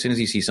see. But as soon as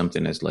you see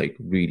something that's like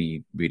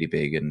really, really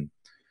big and,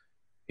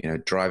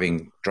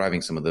 driving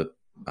some of the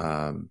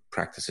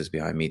practices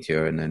behind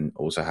Meteor, and then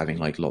also having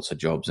like lots of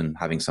jobs and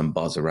having some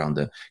buzz around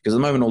it. Because at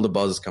the moment, all the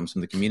buzz comes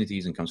from the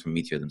communities and comes from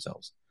Meteor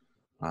themselves.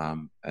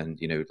 And,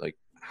 like,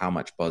 how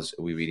much buzz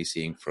are we really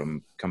seeing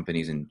from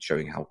companies and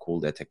showing how cool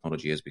their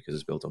technology is because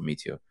it's built on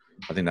Meteor?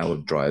 I think that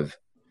would drive,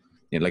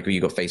 like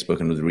you got Facebook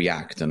and with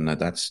React, and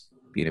that's,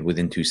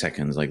 within 2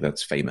 seconds, like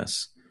that's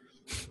famous,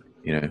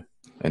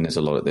 and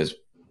there's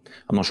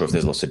I'm not sure if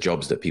there's lots of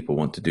jobs that people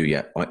want to do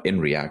yet in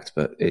React,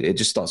 but it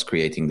just starts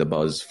creating the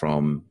buzz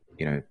from,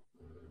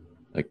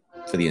 like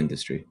for the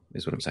industry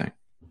is what I'm saying.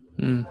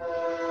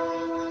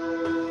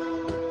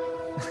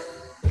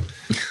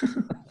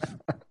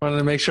 Wanted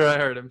to make sure I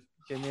heard him.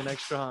 Give me an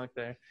extra honk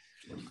there.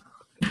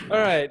 All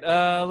right,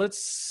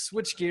 let's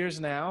switch gears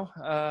now.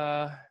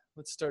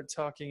 Let's start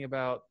talking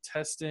about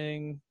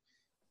testing,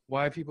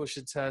 why people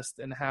should test,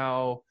 and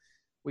how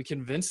we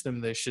convince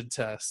them they should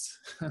test.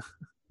 I'm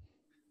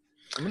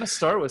going to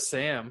start with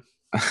Sam.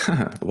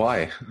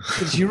 Why?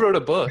 Because you wrote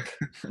a book.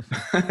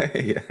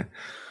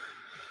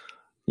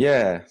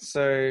 Yeah.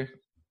 So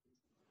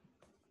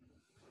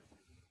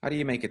how do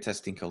you make a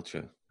testing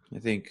culture? I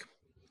think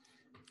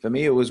for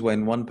me, it was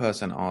when one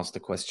person asked a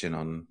question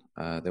on,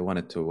 they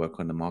wanted to work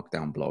on the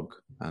Markdown blog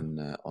and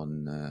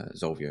on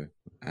Zolvio.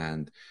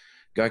 And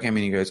guy came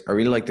in and goes, I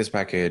really like this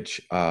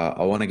package.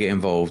 I want to get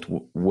involved.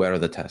 Where are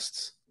the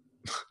tests?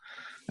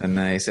 And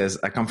he says,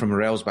 I come from a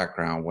Rails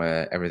background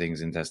where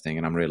everything's in testing,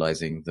 and I'm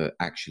realizing that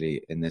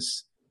actually in the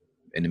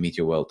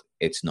Meteor world,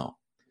 it's not,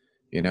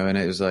 and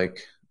it was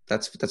like,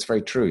 that's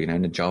very true.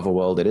 In the Java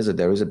world, there is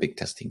a big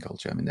testing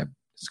culture. I mean,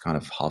 it's kind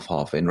of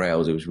half. In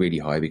Rails, it was really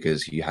high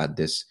because you had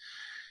this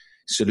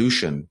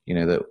solution,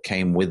 that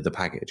came with the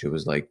package. It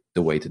was like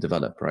the way to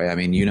develop, right? I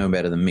mean,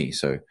 better than me.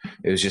 So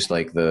it was just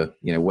like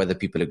whether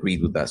people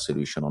agreed with that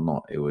solution or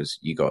not, it was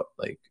a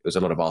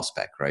lot of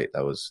RSpec, right?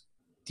 That was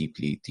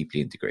deeply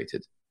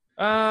integrated.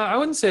 I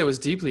wouldn't say it was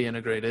deeply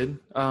integrated,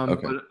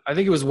 okay. But I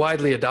think it was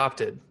widely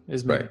adopted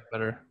is maybe right.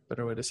 a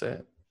better way to say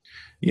it.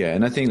 Yeah,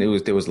 and I think it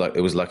was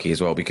lucky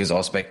as well because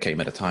RSpec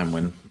came at a time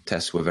when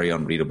tests were very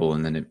unreadable,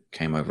 and then it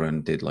came over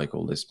and did like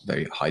all this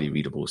very highly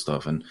readable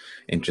stuff. And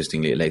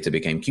interestingly, it later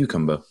became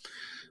Cucumber.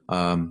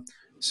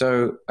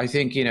 So I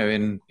think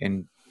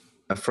in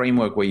a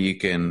framework where you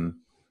can,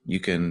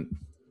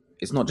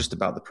 it's not just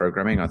about the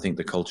programming. I think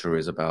the culture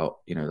is about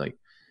like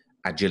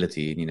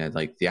agility,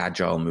 like the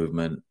agile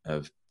movement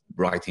of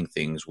writing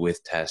things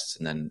with tests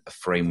and then a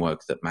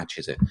framework that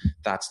matches it.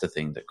 That's the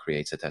thing that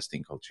creates a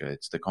testing culture.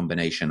 It's the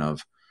combination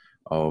of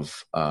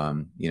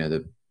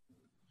the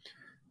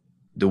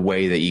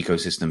way the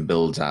ecosystem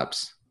builds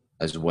apps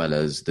as well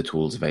as the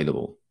tools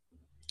available.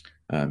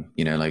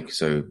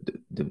 So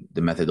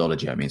the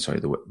methodology,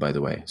 by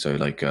the way. So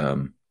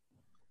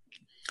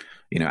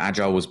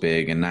Agile was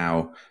big, and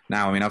now,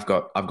 I mean, I've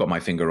got my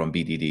finger on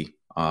BDD.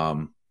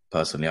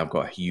 Personally, I've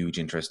got a huge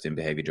interest in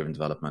behavior-driven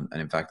development. And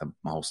in fact,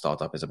 my whole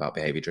startup is about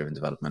behavior-driven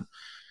development.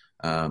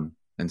 And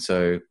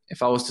so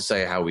if I was to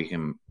say how we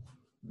can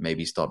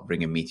maybe start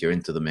bringing Meteor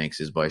into the mix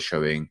is by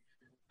showing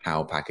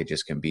how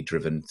packages can be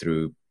driven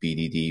through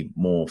BDD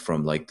more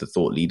from like the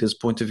thought leader's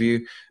point of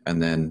view.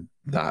 And then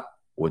that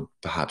would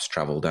perhaps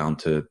travel down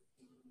to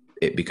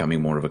it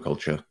becoming more of a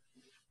culture.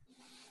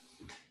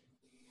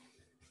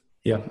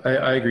 Yeah,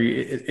 I agree.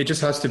 It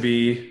just has to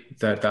be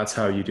that's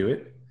how you do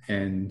it.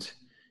 And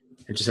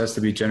it just has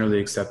to be generally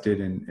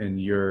accepted.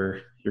 And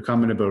your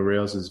comment about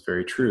Rails is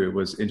very true. It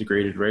was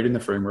integrated right in the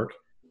framework.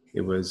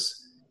 It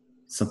was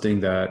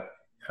something that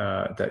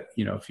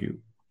if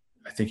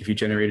you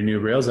generate a new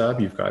Rails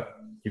app, you've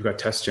got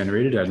tests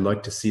generated. I'd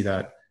like to see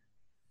that.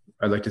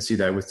 I'd like to see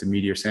that with the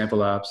Meteor sample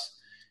apps.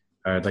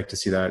 I'd like to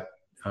see that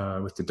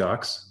with the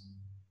docs.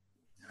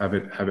 Have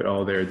it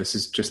all there. This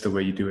is just the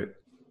way you do it.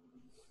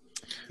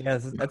 Yeah,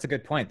 that's a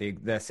good point.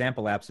 The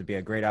sample apps would be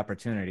a great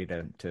opportunity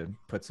to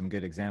put some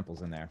good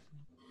examples in there.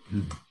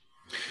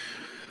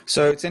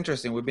 So it's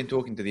interesting. We've been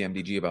talking to the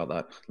MDG about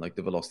that, like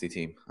the Velocity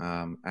team,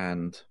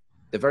 and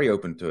they're very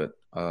open to it.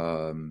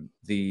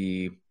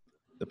 The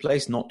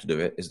place not to do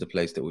it is the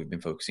place that we've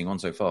been focusing on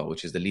so far,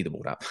 which is the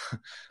leaderboard app.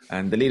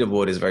 And the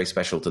leaderboard is very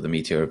special to the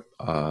Meteor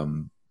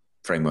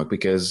framework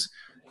because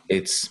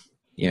it's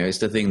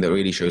the thing that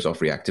really shows off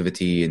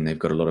reactivity, and they've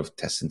got a lot of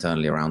tests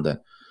internally around it.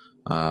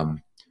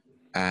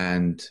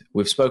 And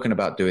we've spoken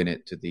about doing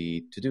it to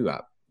the To-Do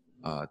app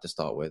to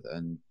start with,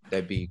 and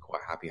they'd be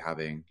quite happy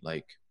having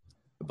like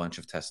a bunch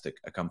of tests to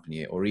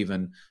accompany it, or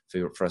even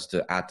for us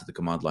to add to the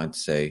command line to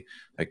say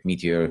like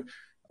Meteor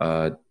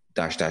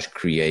 --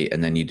 create,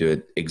 and then you do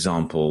an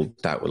example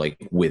that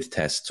like with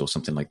tests or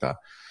something like that.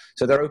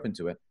 So they're open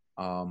to it.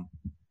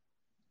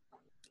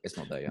 It's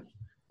not there yet.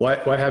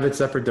 Why have it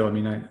separate though? I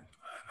mean,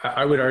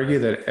 I would argue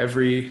that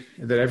every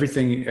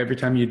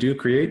time you do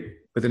create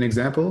with an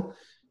example,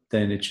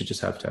 then it should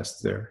just have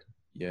tests there.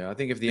 Yeah, I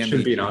think if the MDG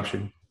should be an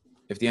option.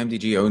 If the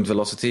MDG owned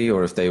Velocity,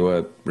 or if they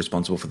were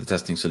responsible for the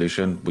testing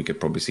solution, we could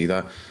probably see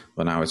that.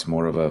 But now it's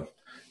more of a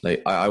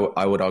like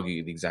I would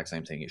argue the exact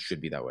same thing. It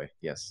should be that way.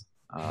 Yes.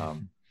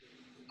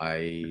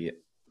 I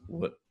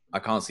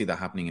can't see that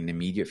happening in the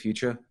immediate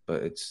future,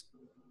 but it's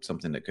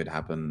something that could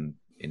happen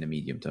in the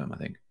medium term, I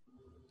think.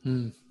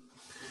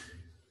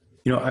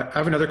 I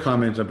have another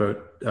comment about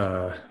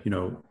a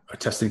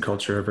testing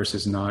culture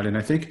versus not, and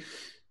I think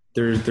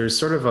there's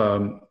sort of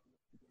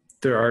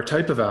there are a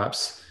type of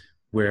apps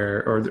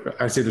where, or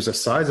I'd say there's a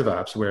size of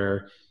apps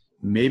where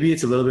maybe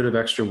it's a little bit of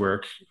extra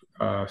work,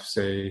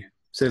 say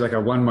like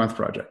a 1 month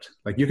project,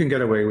 like you can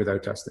get away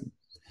without testing.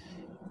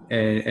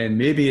 And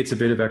maybe it's a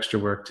bit of extra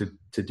work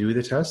to do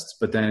the tests,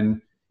 but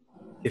then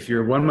if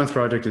your 1 month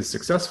project is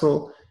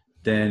successful,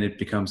 then it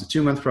becomes a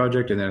 2-month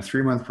project, and then a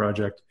 3-month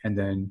project, and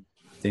then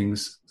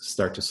things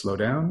start to slow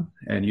down,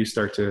 and you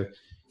start to,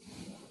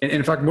 and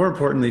in fact, more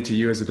importantly to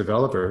you as a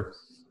developer,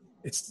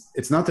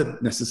 it's not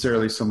that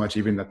necessarily so much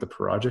even that the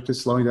project is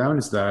slowing down,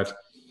 is that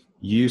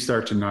you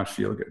start to not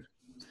feel good.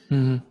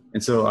 Mm-hmm.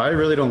 And so I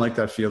really don't like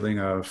that feeling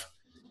of,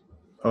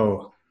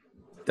 oh,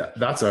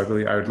 that's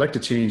ugly. I would like to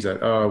change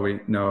that. Oh,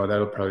 wait, no,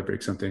 that'll probably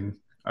break something.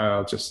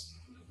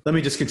 Let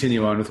me just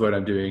continue on with what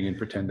I'm doing and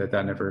pretend that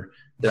I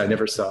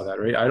never saw that,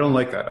 right? I don't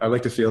like that. I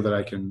like to feel that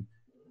I can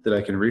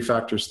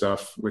refactor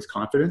stuff with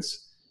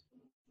confidence.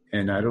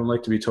 And I don't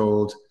like to be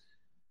told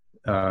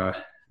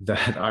that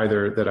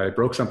either that I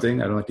broke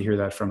something. I don't like to hear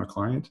that from a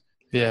client.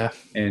 Yeah.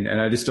 And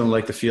I just don't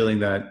like the feeling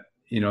that,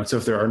 so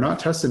if there are not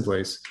tests in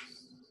place,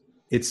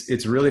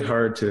 it's really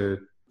hard to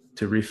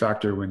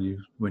refactor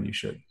when you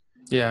should.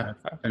 Yeah.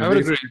 And I would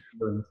agree.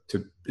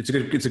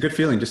 It's a good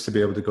feeling just to be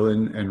able to go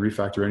in and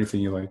refactor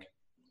anything you like.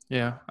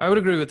 Yeah, I would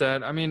agree with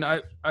that. I mean,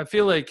 I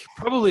feel like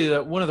probably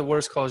that one of the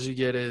worst calls you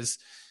get is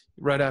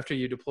right after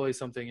you deploy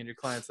something and your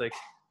client's like,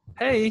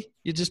 hey,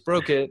 you just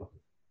broke it.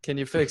 Can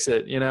you fix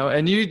it?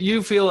 And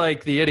you feel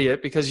like the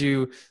idiot because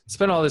you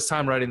spent all this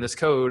time writing this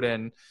code,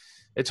 and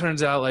it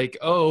turns out like,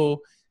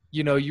 oh,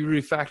 you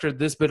refactored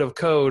this bit of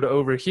code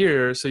over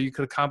here so you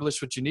could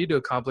accomplish what you need to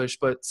accomplish.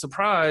 But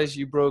surprise,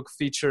 you broke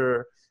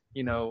feature,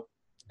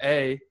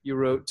 you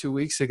wrote 2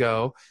 weeks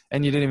ago,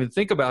 and you didn't even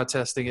think about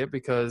testing it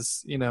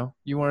because, you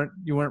weren't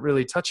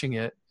really touching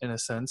it in a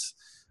sense.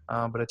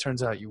 But it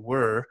turns out you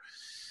were.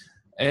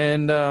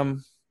 And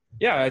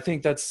I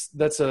think that's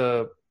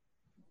a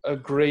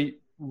great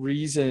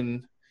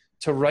reason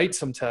to write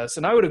some tests.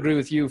 And I would agree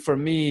with you. For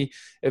me,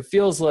 it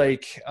feels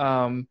like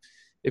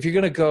if you're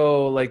going to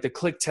go like the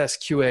click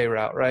test QA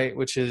route, right,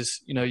 which is,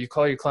 you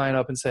call your client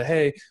up and say,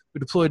 hey, we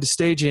deployed to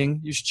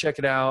staging, you should check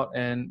it out.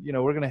 And,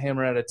 we're going to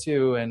hammer at it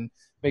too and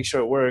make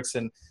sure it works.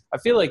 And I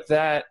feel like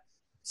that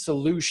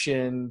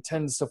solution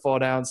tends to fall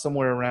down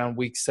somewhere around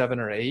week 7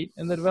 or 8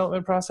 in the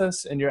development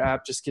process. And your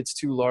app just gets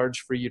too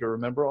large for you to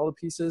remember all the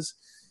pieces.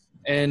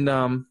 And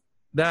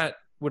that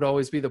would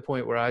always be the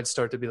point where I'd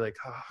start to be like,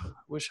 I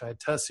wish I had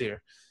tests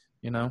here,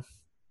 I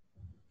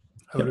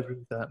would agree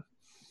with that.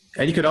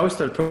 And you could always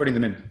start putting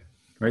them in,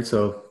 right?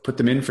 So put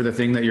them in for the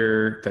thing that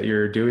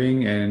you're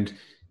doing. And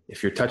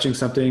if you're touching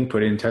something,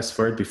 put in tests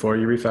for it before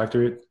you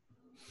refactor it.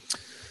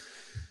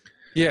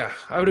 Yeah,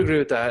 I would agree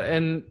with that.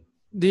 And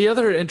the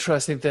other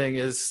interesting thing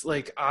is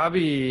like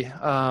Abhi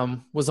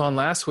was on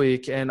last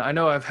week, and I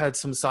know I've had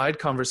some side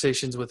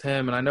conversations with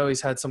him, and I know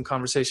he's had some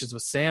conversations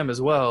with Sam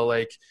as well.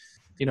 Like,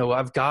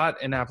 I've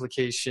got an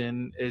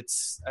application.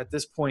 It's at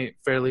this point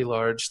fairly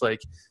large.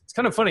 Like, it's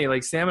kind of funny.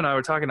 Like Sam and I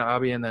were talking to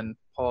Abhi, and then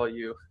Paul,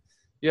 you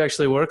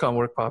actually work on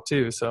WorkPop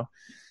too. So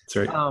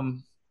that's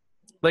right.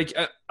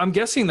 I'm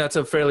guessing that's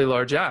a fairly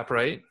large app,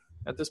 right?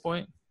 At this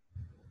point?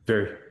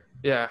 Very.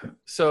 Yeah.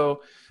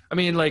 So, I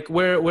mean, like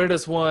where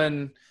does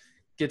one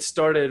get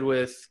started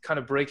with kind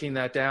of breaking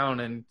that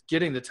down and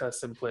getting the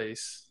tests in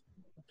place?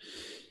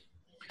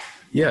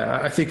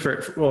 Yeah, I think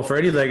for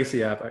any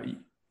legacy app,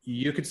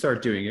 you could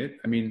start doing it.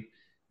 I mean,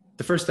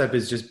 the first step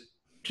is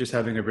just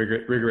having a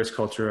rigorous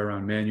culture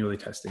around manually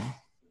testing.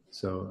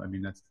 So, I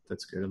mean,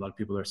 that's good. A lot of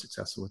people are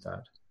successful with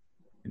that,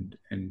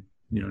 and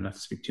not to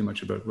speak too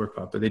much about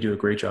WorkPop, but they do a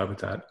great job with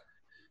that.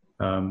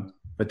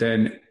 But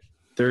then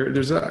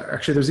there's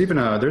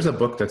a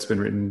book that's been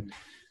written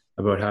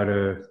about how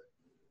to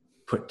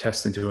put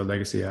tests into a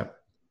legacy app.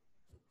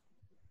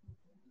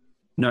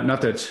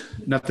 Not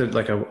that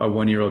like a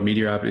 1-year-old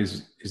Meteor app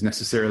is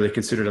necessarily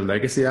considered a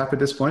legacy app at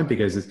this point,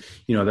 because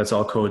that's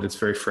all code that's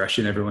very fresh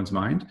in everyone's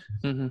mind.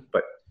 Mm-hmm.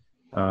 But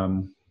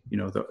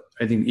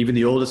I think even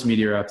the oldest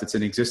Meteor app that's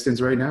in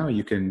existence right now,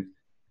 you can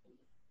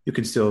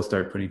still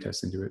start putting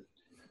tests into it.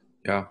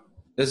 Yeah,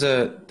 there's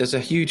a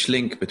huge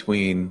link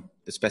between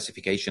the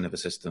specification of a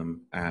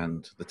system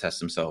and the tests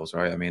themselves,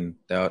 right? I mean,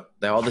 they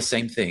are the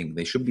same thing.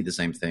 They should be the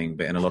same thing,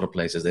 but in a lot of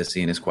places they're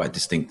seen as quite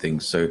distinct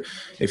things. So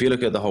if you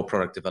look at the whole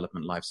product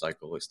development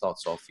lifecycle, it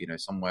starts off,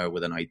 somewhere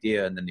with an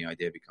idea, and then the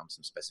idea becomes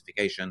some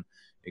specification.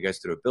 It goes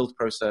through a build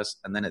process,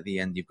 and then at the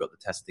end you've got the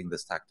testing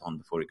that's tacked on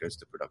before it goes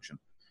to production.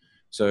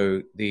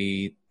 So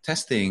the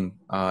testing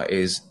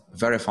is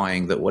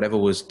verifying that whatever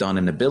was done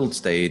in the build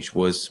stage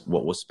was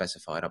what was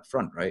specified up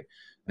front, right?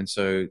 And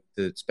so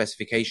the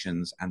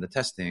specifications and the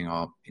testing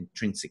are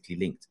intrinsically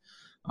linked.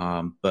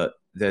 But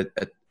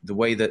the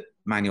way that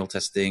manual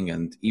testing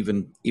and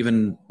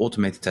even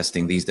automated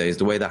testing these days,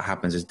 the way that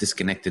happens is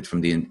disconnected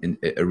from the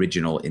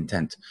original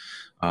intent.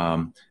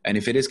 And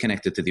if it is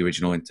connected to the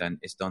original intent,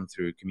 it's done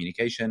through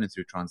communication and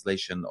through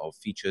translation of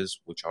features,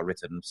 which are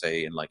written,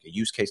 say, in like a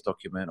use case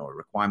document or a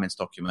requirements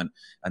document,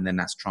 and then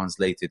that's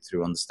translated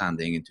through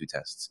understanding into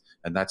tests.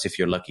 And that's if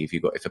you're lucky,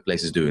 if a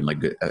place is doing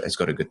it's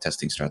got a good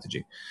testing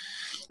strategy.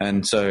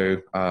 And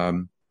so,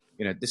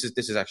 this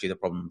is actually the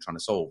problem I'm trying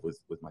to solve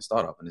with my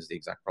startup, and is the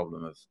exact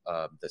problem of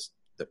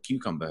that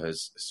Cucumber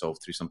has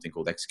solved through something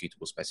called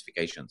executable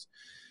specifications.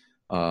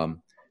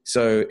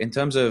 So in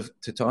terms of,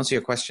 to answer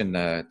your question,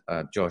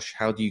 Josh,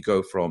 how do you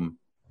go from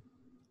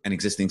an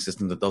existing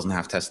system that doesn't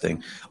have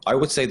testing, I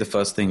would say the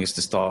first thing is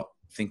to start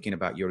thinking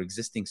about your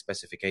existing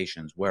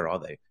specifications. Where are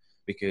they?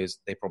 Because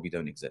they probably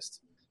don't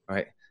exist,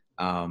 right?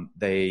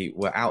 They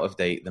were out of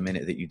date the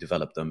minute that you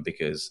developed them,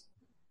 because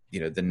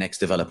the next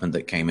development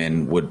that came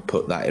in would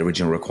put that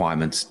original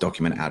requirements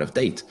document out of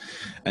date.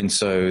 And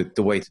so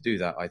the way to do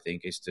that, I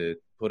think, is to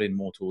put in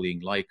more tooling,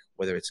 like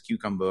whether it's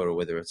Cucumber or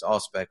whether it's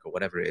RSpec or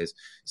whatever it is,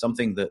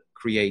 something that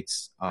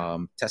creates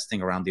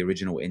testing around the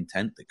original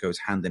intent that goes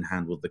hand in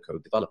hand with the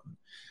code development.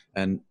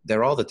 And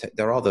there are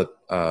the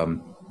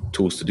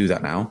tools to do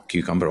that now.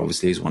 Cucumber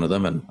obviously is one of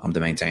them, and I'm the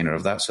maintainer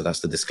of that, so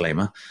that's the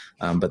disclaimer.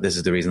 But this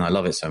is the reason I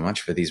love it so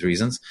much, for these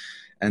reasons.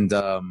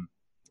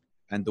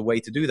 And the way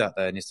to do that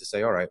then is to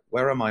say, all right,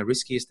 where are my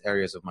riskiest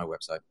areas of my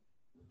website?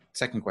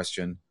 Second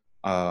question,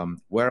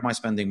 where am I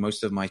spending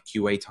most of my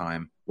QA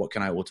time? What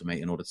can I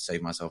automate in order to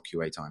save myself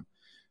QA time?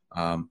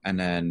 And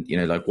then,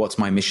 what's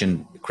my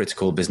mission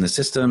critical business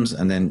systems?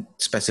 And then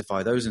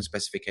specify those in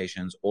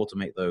specifications,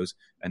 automate those.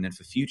 And then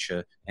for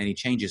future, any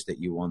changes that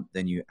you want,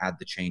 then you add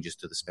the changes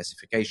to the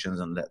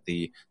specifications and let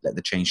the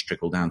change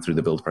trickle down through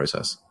the build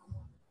process.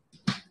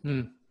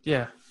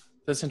 Yeah,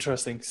 that's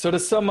interesting. So to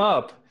sum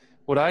up,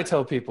 what I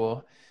tell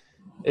people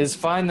is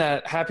find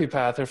that happy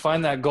path or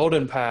find that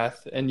golden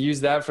path and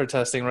use that for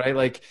testing, right?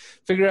 Like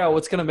figure out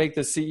what's going to make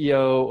the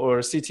CEO or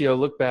CTO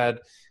look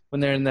bad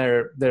when they're in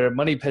their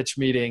money pitch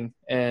meeting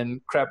and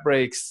crap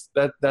breaks.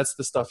 That's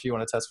the stuff you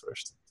want to test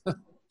first.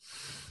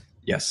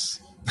 Yes.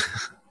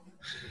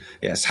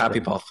 Yes. Happy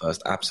path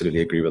first.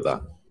 Absolutely agree with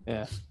that.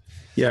 Yeah.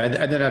 Yeah.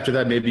 And then after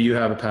that, maybe you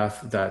have a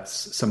path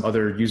that's some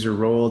other user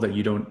role that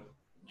you don't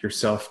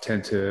yourself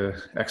tend to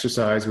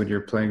exercise when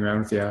you're playing around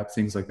with the app,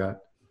 things like that.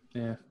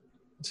 Yeah,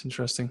 it's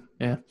interesting.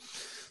 Yeah,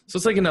 so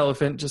it's like an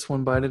elephant, just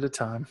one bite at a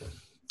time.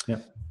 Yeah,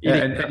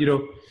 and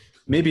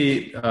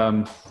maybe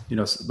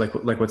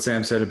like what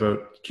Sam said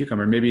about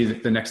Cucumber. Maybe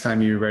the next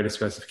time you write a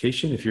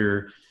specification, if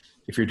you're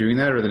doing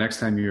that, or the next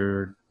time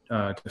you're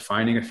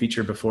defining a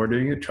feature before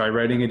doing it, try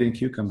writing it in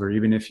Cucumber,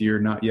 even if you're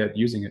not yet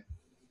using it,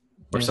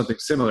 or something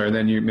similar. And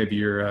then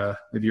you're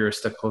a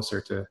step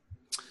closer to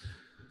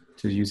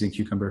using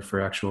Cucumber for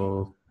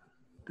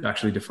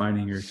actually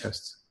defining your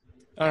tests.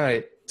 All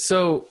right.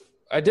 So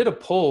I did a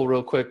poll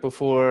real quick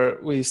before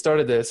we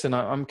started this, and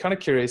I'm kind of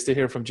curious to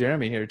hear from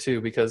Jeremy here too,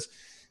 because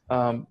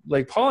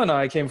like Paul and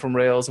I came from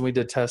Rails and we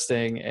did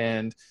testing,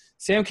 and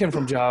Sam came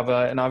from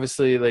Java, and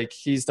obviously like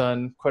he's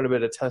done quite a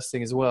bit of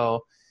testing as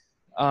well.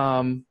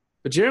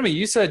 But Jeremy,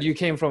 you said you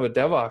came from a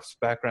DevOps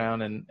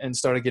background and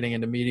started getting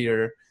into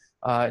Meteor,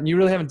 and you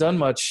really haven't done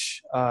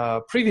much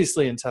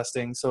previously in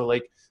testing. So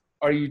like,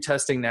 are you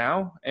testing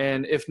now?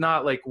 And if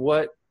not, like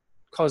what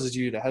causes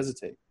you to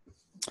hesitate?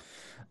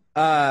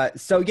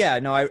 So yeah,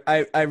 no,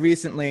 I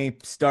recently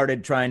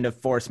started trying to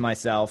force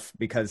myself,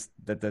 because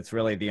that's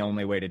really the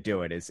only way to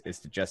do it is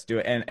to just do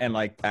it. And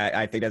like,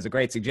 I think that's a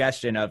great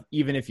suggestion of,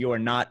 even if you are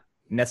not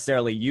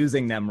necessarily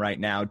using them right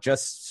now,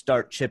 just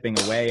start chipping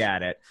away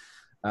at it.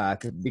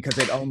 Because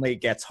it only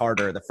gets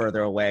harder the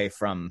further away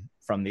from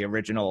the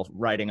original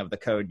writing of the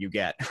code you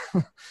get.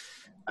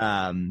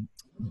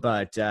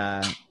 But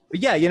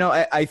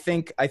yeah, I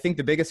think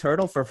the biggest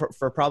hurdle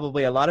for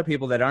probably a lot of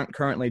people that aren't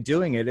currently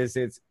doing it is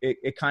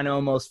it kind of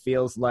almost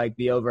feels like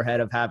the overhead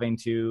of having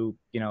to,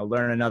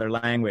 learn another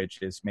language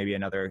is maybe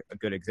a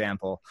good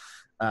example.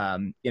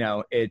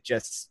 It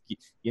just,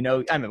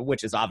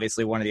 which is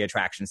obviously one of the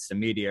attractions to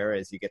Meteor,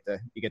 is you get to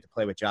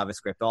play with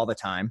JavaScript all the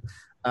time.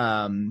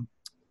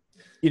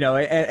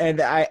 And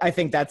I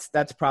think that's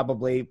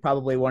probably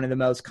one of the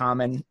most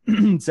common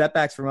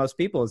setbacks for most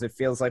people, is it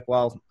feels like,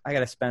 well, I got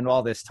to spend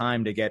all this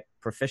time to get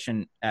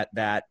proficient at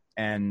that.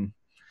 And,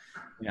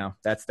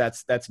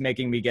 that's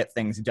making me get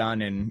things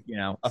done in,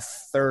 a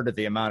third of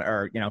the amount,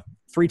 or,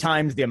 3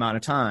 times the amount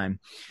of time.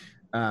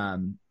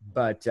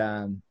 But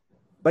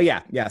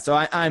yeah.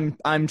 So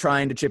I'm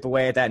trying to chip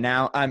away at that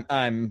now.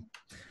 I'm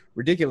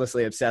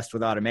ridiculously obsessed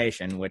with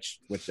automation, which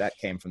that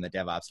came from the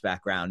DevOps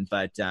background.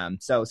 But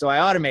so I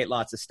automate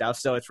lots of stuff,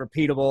 so it's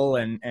repeatable.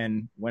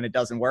 And when it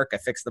doesn't work, I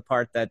fix the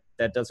part that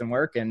doesn't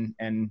work and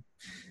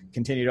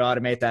continue to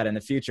automate that in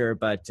the future.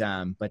 But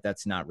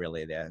that's not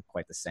really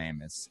quite the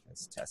same as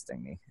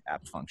testing the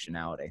app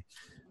functionality.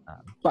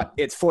 But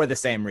it's for the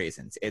same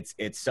reasons.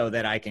 It's so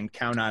that I can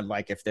count on,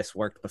 like, if this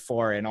worked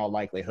before, in all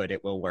likelihood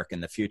it will work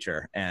in the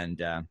future.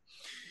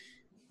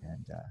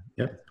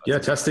 Yeah,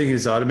 testing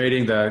is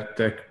automating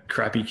the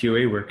crappy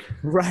QA work.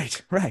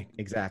 Right,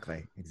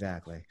 exactly.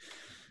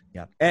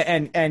 Yeah,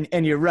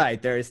 and you're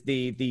right. There's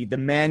the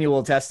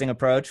manual testing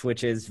approach,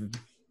 which is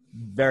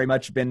very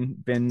much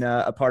been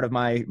a part of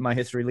my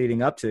history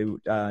leading up to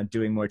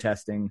doing more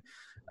testing.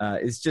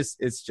 It's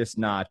just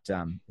not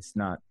it's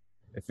not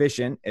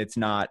efficient. It's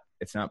not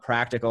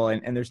practical,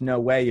 and there's no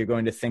way you're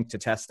going to think to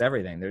test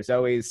everything. There's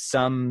always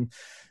some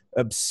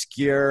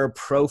obscure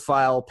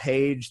profile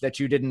page that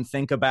you didn't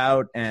think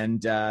about,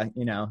 and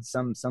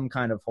some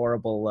kind of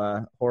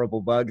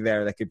horrible bug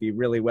there that could be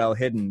really well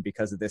hidden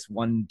because of this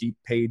one deep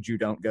page you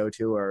don't go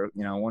to, or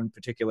one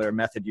particular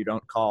method you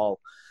don't call.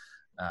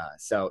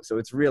 So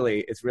it's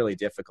really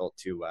difficult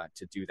to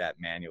do that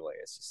manually.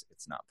 It's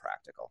not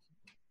practical.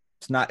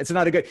 It's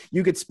not a good,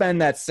 you could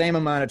spend that same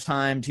amount of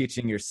time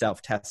teaching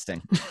yourself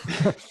testing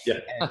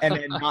Yeah. and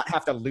then not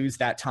have to lose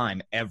that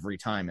time every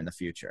time in the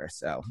future.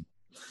 So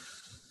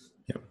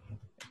Yep.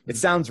 it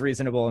sounds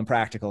reasonable and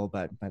practical,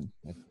 but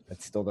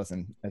it still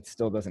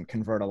doesn't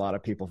convert a lot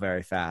of people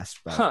very fast,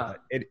 but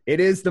it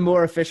is the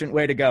more efficient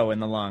way to go in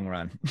the long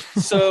run.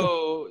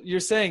 So you're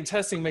saying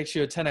testing makes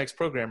you a 10x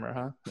programmer,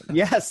 huh?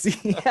 Yes.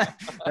 Yeah,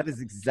 that is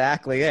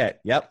exactly it.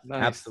 Yep.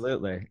 Nice.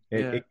 Absolutely.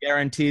 It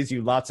guarantees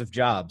you lots of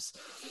jobs.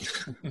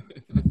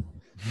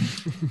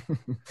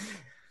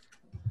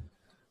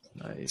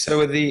 Nice.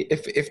 So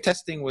if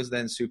testing was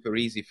then super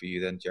easy for you,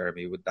 then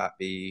Jeremy, would that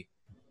be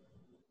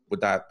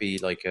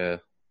like a,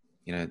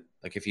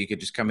 like if you could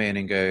just come in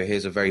and go,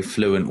 here's a very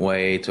fluent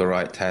way to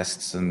write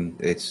tests and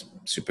it's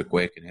super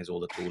quick and here's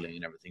all the tooling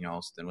and everything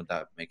else, then would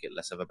that make it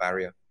less of a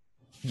barrier?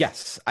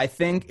 Yes. I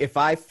think if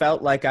I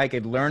felt like I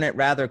could learn it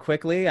rather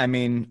quickly, I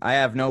mean, I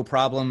have no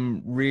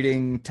problem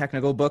reading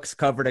technical books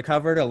cover to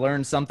cover to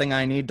learn something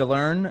I need to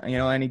learn,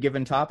 any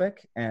given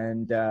topic.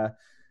 And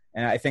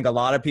I think a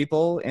lot of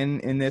people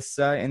in this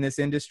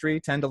industry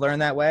tend to learn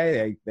that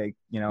way. They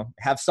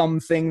have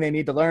something they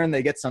need to learn.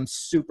 They get some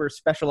super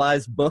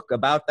specialized book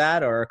about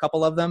that, or a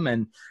couple of them,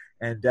 and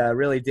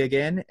really dig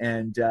in.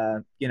 And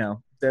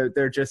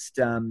they're just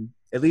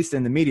at least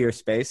in the meteor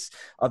space.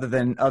 Other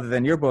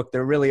than your book,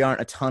 there really aren't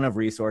a ton of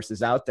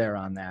resources out there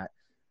on that.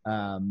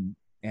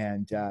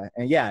 And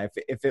yeah,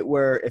 if it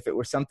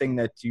were something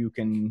that you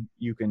can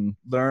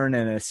learn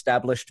an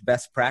established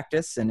best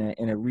practice in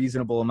a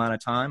reasonable amount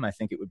of time, I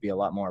think it would be a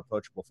lot more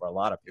approachable for a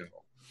lot of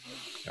people.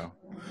 Yeah,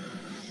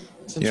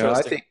 It's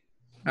interesting.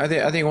 I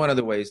think one of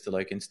the ways to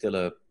like instill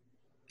a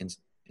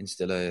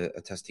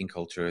testing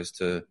culture is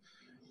to,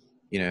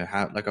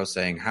 have, like I was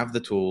saying, have the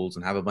tools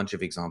and have a bunch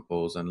of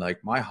examples. And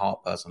like my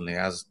heart personally,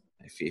 as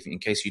if in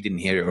case you didn't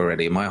hear it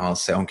already, my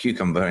heart's set on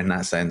Cucumber in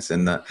that sense.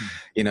 And that,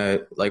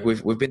 like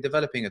we've been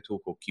developing a tool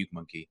called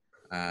CukeMonkey,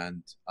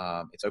 and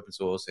it's open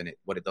source. And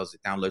what it does,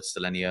 it downloads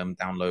Selenium,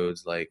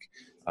 downloads like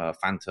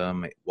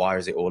Phantom, it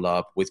wires it all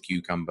up with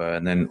Cucumber,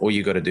 and then all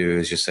you got to do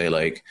is just say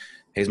like,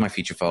 here's my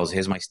feature files,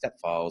 here's my step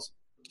files,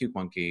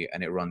 CukeMonkey,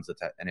 and it runs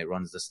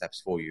the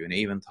steps for you. And it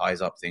even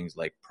ties up things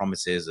like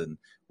promises and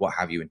what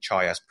have you in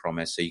Chai-esque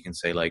promise, so you can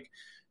say like,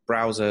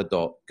 browser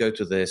dot go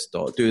to this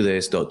dot do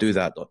this dot do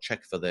that dot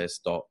check for this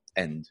dot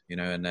end,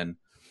 and then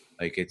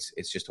like it's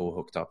just all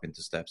hooked up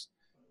into steps.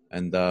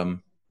 And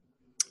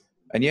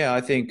yeah,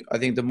 I think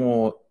the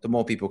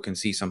more people can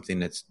see something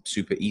that's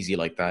super easy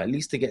like that, at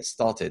least to get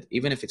started,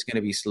 even if it's going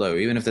to be slow,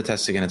 even if the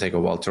tests are going to take a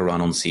while to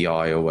run on CI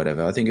or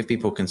whatever, I think if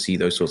people can see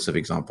those sorts of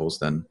examples,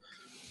 then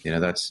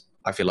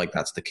I feel like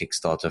that's the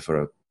Kickstarter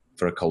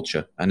for a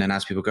culture. And then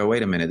as people go,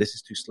 wait a minute, this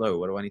is too slow,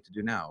 what do I need to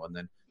do now? And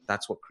then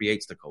that's what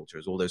creates the culture,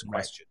 is all those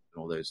questions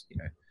and all those,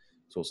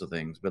 sorts of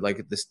things. But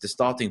like the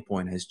starting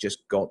point has just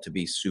got to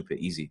be super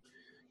easy.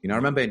 I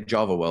remember in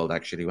Java world,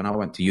 actually, when I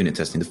went to unit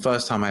testing, the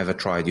first time I ever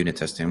tried unit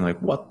testing, I'm like,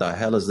 what the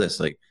hell is this?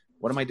 Like,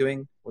 what am I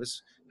doing?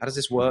 How does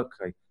this work?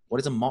 Like, what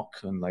is a mock?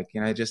 And like,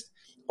 there's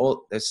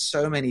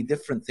so many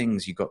different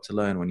things you got to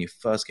learn when you're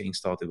first getting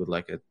started with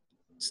like a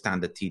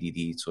standard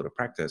TDD sort of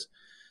practice.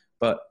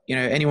 But,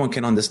 anyone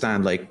can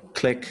understand like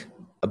click,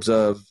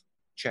 observe,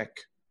 check,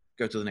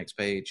 go to the next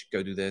page,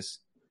 go do this,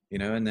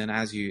 and then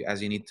as you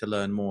need to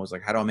learn more, it's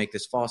like, how do I make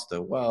this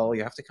faster? Well,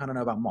 you have to kind of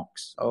know about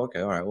mocks. Oh,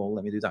 okay. All right. Well,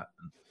 let me do that.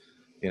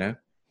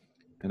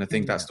 And I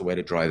think that's the way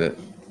to drive it.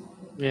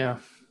 Yeah.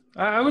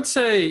 I would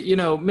say,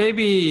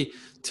 maybe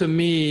to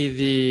me,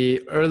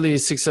 the early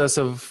success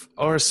of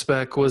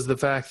RSpec was the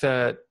fact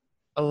that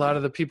a lot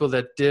of the people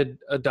that did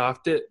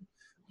adopt it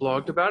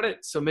blogged about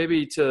it. So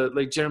maybe to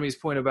like Jeremy's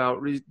point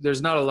about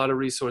there's not a lot of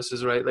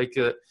resources, right? Like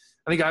I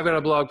think I've got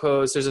a blog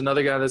post. There's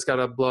another guy that's got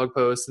a blog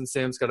post, and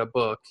Sam's got a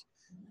book.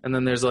 And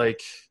then there's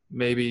like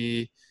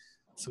maybe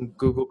some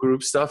Google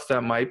group stuff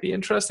that might be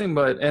interesting.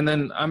 And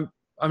then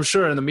I'm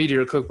sure in the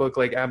Meteor Cookbook,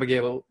 like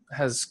Abigail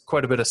has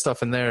quite a bit of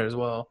stuff in there as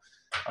well.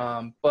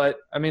 But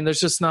I mean,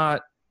 there's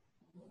not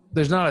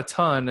a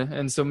ton.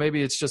 And so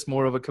maybe it's just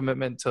more of a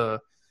commitment to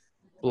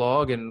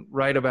blog and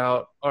write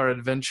about our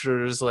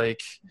adventures,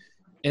 like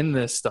in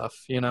this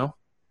stuff,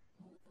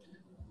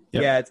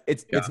 Yep. Yeah,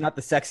 it's not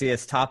the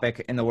sexiest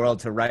topic in the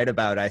world to write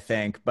about, I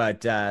think,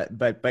 but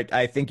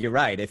I think you're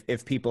right.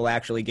 If people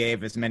actually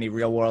gave as many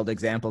real world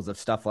examples of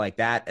stuff like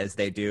that as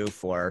they do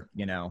for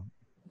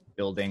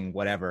building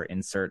whatever,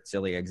 insert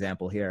silly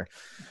example here,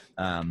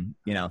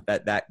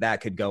 that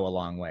could go a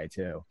long way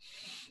too.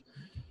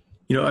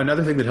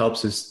 Another thing that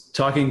helps is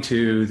talking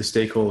to the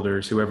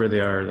stakeholders, whoever they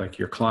are, like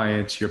your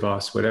clients, your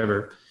boss,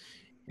 whatever,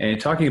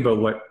 and talking about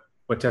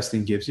what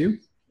testing gives you,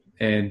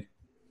 and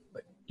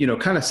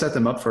kind of set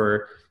them up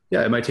for,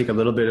 it might take a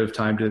little bit of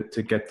time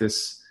to get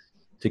this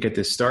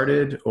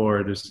started,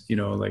 or there's,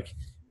 like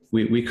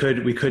we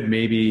could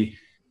maybe,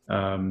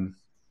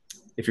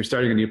 if you're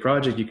starting a new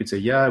project, you could say,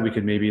 we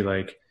could maybe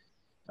like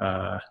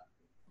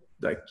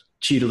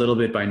cheat a little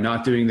bit by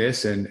not doing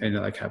this and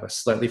like have a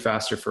slightly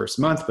faster first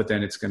month, but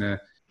then it's going to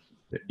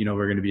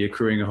we're going to be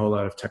accruing a whole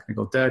lot of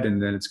technical debt,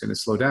 and then it's going to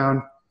slow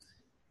down.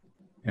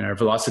 And our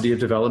velocity of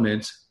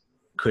development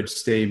could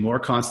stay more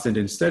constant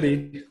and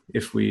steady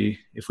if we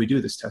do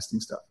this testing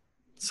stuff.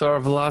 So our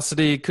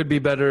velocity could be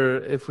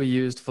better if we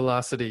used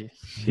velocity.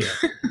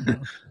 Yeah.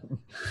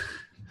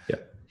 Yeah.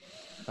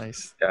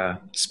 Nice. Yeah.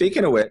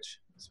 Speaking of which,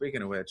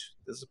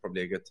 this is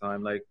probably a good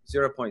time. Like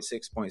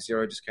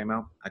 0.6.0 just came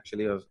out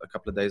actually a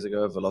couple of days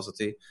ago of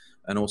velocity,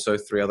 and also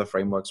 3 other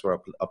frameworks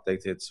were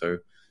updated. So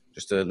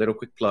just a little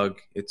quick plug.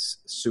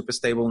 It's super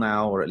stable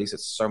now, or at least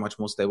it's so much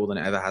more stable than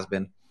it ever has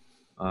been.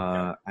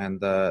 And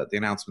the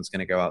announcement's going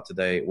to go out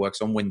today. It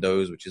works on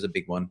Windows, which is a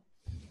big one.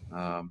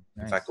 Nice.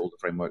 In fact, all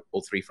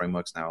 3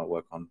 frameworks now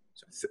work on.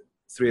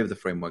 3 of the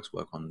frameworks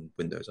work on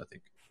Windows, I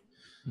think.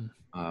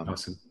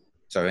 Awesome.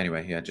 So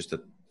anyway, yeah, just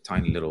a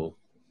tiny little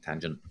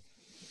tangent.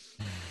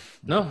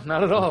 No,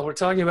 not at all. We're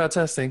talking about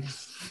testing.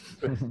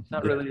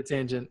 Not really a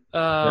tangent.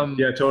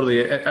 Yeah,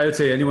 totally. I would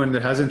say anyone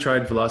that hasn't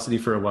tried Velocity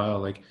for a while,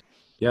 like,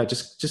 yeah,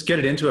 just get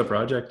it into a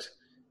project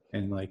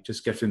and like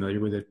just get familiar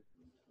with it.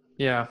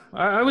 Yeah,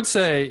 I would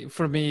say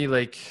for me,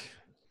 like,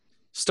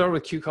 start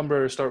with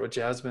Cucumber, start with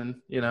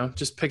Jasmine.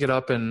 Just pick it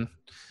up and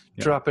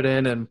drop it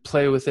in and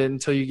play with it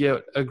until you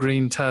get a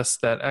green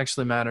test that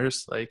actually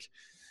matters. Like,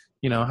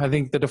 I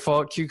think the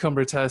default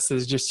Cucumber test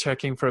is just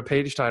checking for a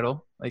page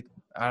title. Like,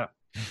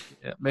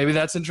 maybe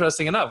that's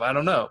interesting enough. I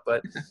don't know,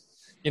 but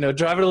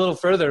drive it a little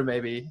further.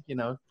 Maybe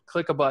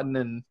click a button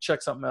and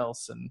check something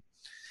else. And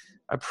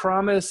I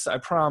promise,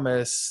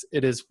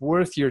 it is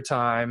worth your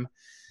time.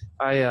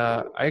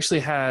 I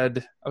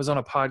was on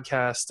a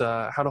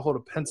podcast, How to Hold a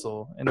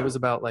Pencil, and it was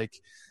about like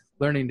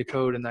learning to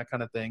code and that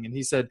kind of thing. And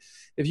he said,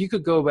 if you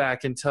could go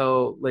back and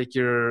tell like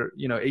your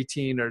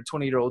 18 or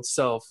 20-year-old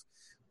self,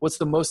 what's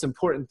the most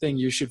important thing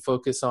you should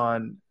focus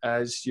on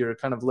as you're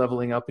kind of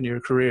leveling up in your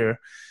career,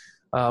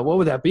 what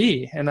would that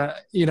be? And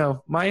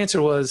my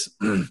answer was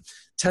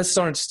tests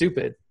aren't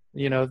stupid.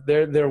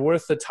 They're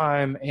worth the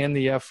time and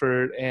the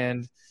effort.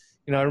 And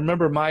I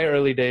remember my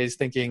early days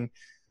thinking,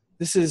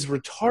 this is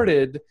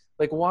retarded.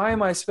 Like, why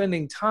am I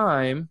spending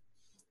time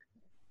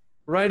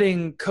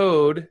writing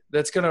code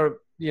that's going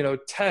to,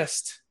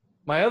 test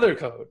my other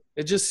code?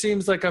 It just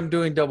seems like I'm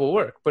doing double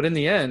work. But in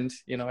the end,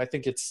 I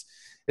think it's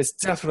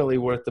definitely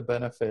worth the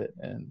benefit.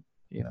 And,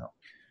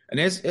 And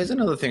here's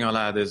another thing I'll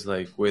add is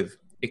like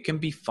it can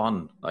be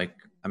fun. Like,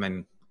 I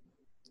mean,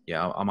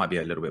 yeah, I might be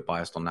a little bit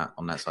biased on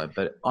that side,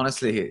 but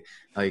honestly,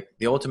 like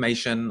the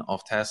automation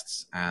of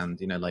tests and,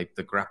 like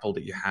the grapple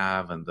that you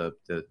have and the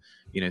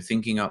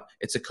thinking up,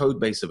 it's a code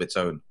base of its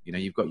own.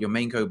 You've got your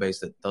main code base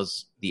that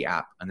does the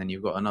app, and then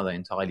you've got another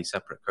entirely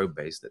separate code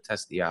base that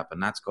tests the app,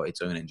 and that's got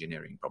its own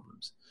engineering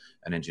problems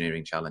and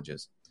engineering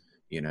challenges,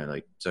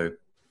 so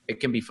it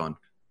can be fun.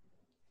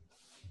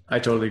 I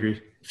totally agree.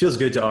 It feels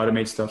good to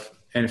automate stuff,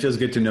 and it feels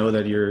good to know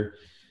that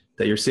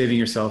you're saving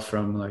yourself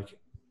from like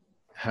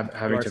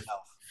having to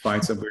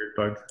find some weird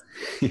bug.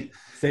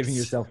 Saving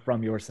yourself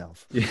from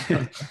yourself.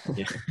 Yeah.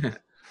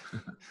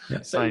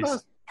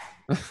 Nice.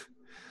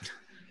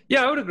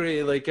 Yeah, I would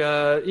agree. Like,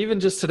 even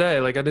just today,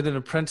 like I did an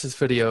apprentice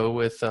video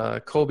with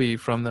Colby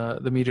from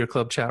the Meteor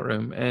Club chat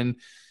room. And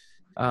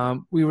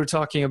we were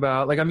talking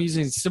about, like, I'm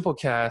using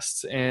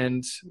Simplecast,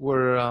 and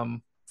we're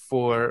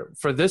for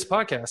this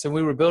podcast. And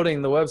we were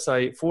building the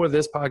website for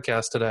this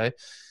podcast today.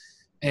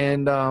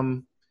 And,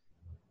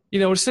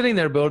 we're sitting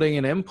there building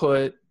an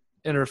input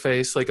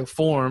interface, like a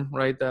form,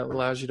 right, that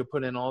allows you to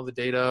put in all the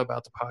data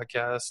about the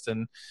podcast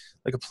and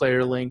like a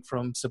player link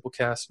from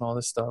Simplecast and all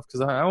this stuff,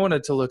 because I want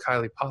it to look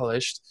highly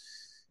polished.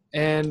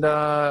 And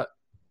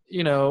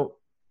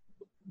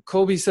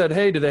Colby said,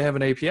 hey, do they have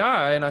an API?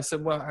 And I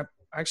said, well,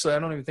 I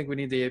don't even think we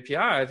need the API.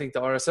 I think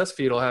the RSS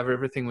feed will have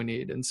everything we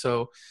need. And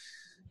so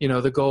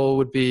the goal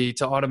would be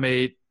to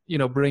automate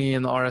bringing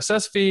in the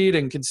RSS feed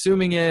and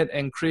consuming it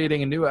and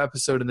creating a new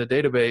episode in the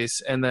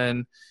database. And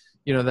then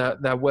that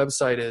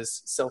website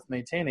is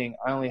self-maintaining.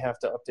 I only have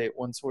to update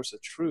one source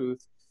of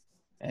truth.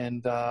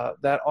 And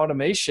that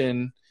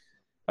automation,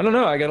 I don't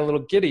know, I got a little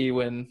giddy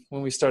when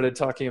we started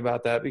talking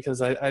about that,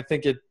 because I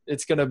think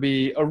it's going to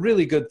be a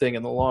really good thing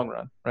in the long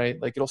run,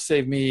 right? Like, it'll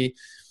save me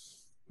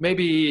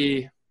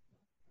maybe,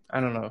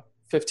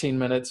 15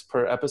 minutes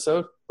per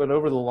episode, but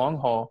over the long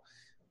haul,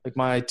 like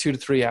my 2 to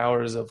 3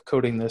 hours of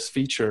coding this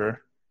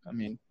feature,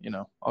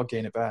 I'll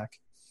gain it back.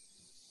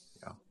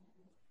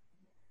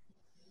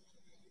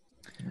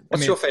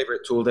 What's your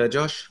favorite tool there,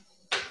 Josh?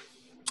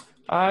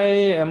 I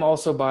am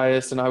also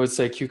biased, and I would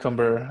say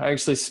Cucumber. I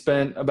actually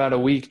spent about a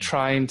week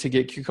trying to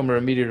get Cucumber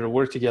and Meteor to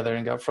work together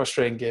and got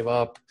frustrated and gave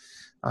up.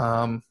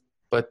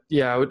 But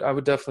yeah, I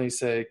would definitely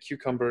say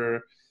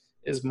Cucumber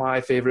is my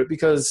favorite,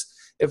 because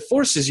it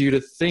forces you to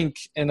think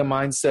in the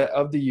mindset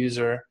of the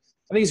user.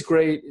 I think it's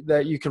great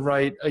that you can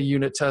write a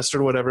unit test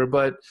or whatever,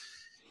 but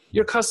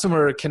your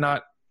customer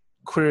cannot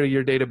query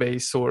your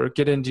database or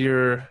get into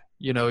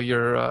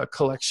your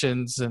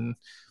collections and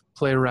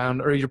play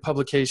around, or your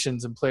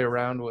publications and play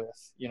around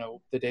with,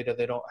 the data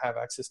they don't have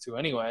access to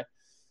anyway.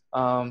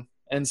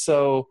 And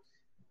so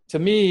to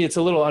me, it's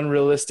a little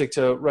unrealistic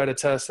to write a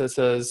test that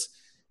says,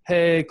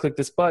 hey, click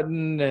this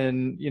button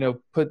and,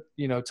 put,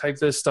 type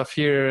this stuff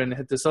here and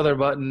hit this other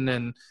button.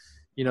 And,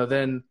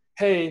 then,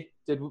 hey,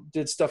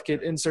 did stuff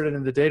get inserted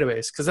in the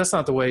database? Because that's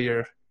not the way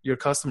your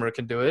customer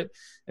can do it.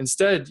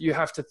 Instead, you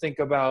have to think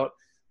about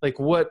like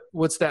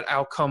what's that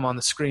outcome on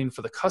the screen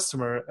for the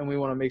customer, and we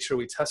want to make sure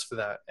we test for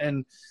that.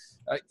 And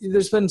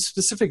there's been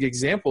specific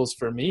examples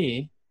for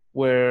me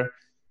where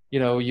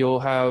you'll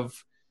have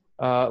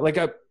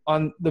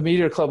on the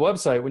Meteor Club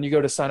website, when you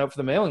go to sign up for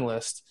the mailing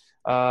list,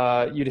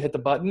 you'd hit the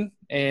button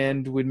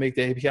and we'd make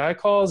the API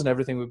calls and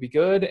everything would be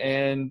good,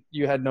 and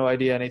you had no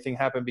idea anything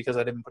happened because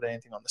I didn't put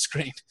anything on the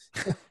screen.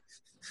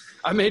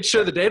 I made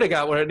sure the data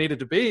got where it needed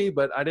to be,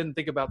 but I didn't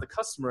think about the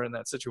customer in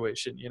that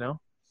situation,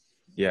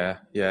 Yeah,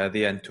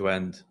 the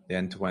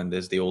end-to-end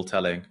is the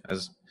all-telling.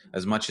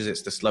 As much as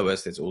it's the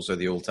slowest, it's also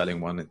the all-telling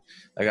one.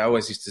 Like I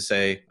always used to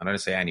say, I don't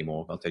say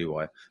anymore, I'll tell you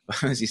why, but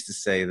I always used to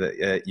say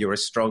that you're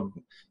as strong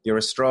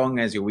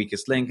as your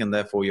weakest link, and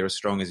therefore you're as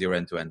strong as your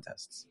end-to-end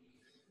tests,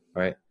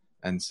 right?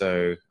 And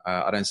so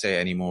I don't say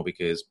it anymore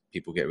because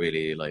people get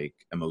really like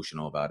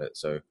emotional about it.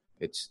 So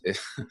it's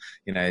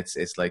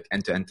like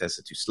end-to-end tests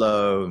are too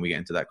slow, and we get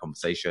into that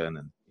conversation.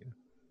 And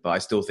but I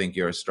still think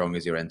you're as strong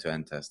as your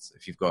end-to-end tests.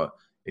 If you've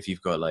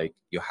got like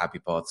your happy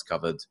paths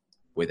covered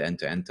with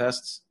end-to-end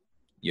tests,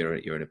 you're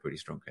in a pretty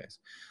strong case.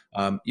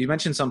 You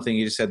mentioned something.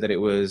 You just said that it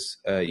was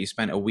you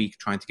spent a week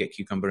trying to get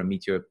Cucumber and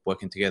Meteor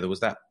working together. Was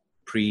that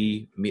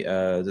the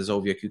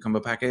Zolvia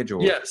Cucumber package?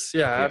 Or? Yes,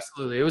 yeah,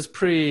 absolutely. It was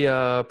pre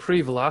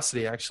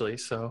Velocity actually.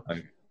 So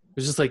it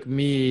was just like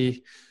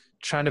me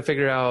trying to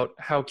figure out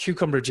how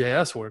Cucumber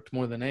JS worked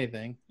more than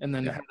anything, and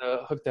then how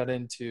to hook that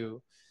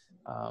into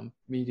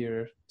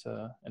Meteor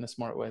in a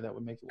smart way that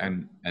would make it work.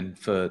 And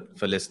for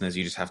listeners,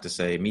 you just have to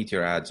say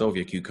Meteor add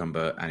Zolvia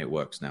Cucumber and it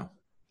works now.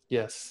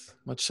 Yes,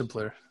 much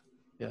simpler.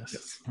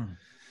 Yes.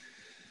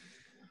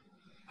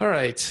 All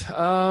right.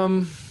 I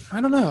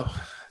don't know.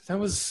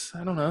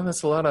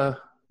 That's a lot of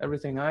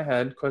everything I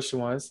had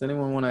question-wise.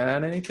 Anyone want to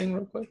add anything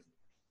real quick?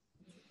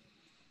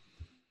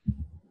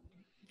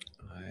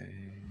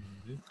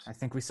 I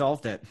think we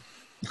solved it.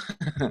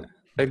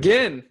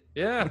 Again.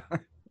 Yeah.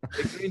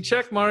 Big green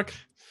check mark.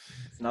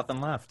 There's nothing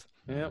left.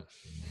 Yep.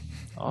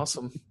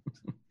 Awesome.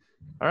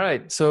 All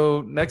right.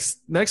 So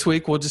next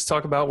week, we'll just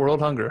talk about world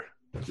hunger.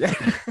 Yeah.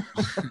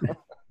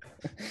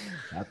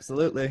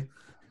 Absolutely.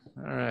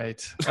 All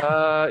right.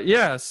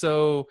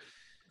 So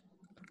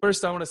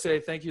first I want to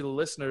say thank you to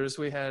listeners.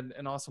 We had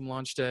an awesome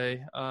launch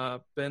day.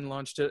 Ben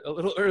launched it a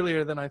little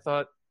earlier than I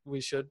thought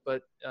we should,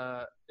 but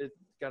it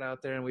got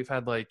out there and we've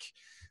had like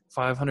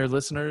 500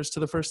 listeners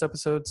to the first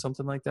episode,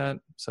 something like that.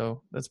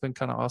 So that's been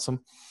kind of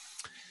awesome.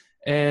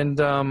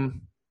 And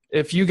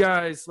if you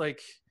guys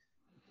like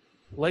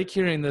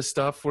hearing this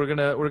stuff, we're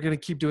gonna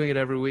keep doing it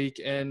every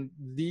week. And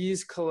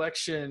these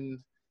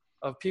collection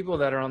of people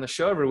that are on the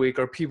show every week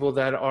are people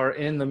that are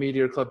in the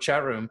Meteor Club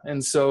chat room.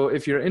 And so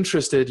if you're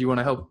interested, you want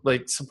to help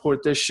like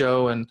support this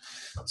show and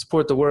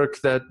support the work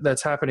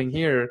that's happening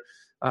here,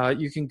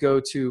 you can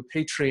go to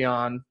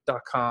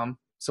patreon.com.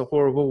 It's a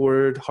horrible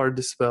word, hard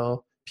to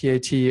spell,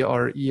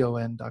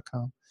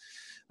 patreon.com.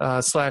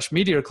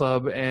 /Meteor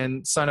Club,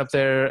 and sign up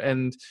there,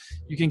 and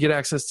you can get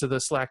access to the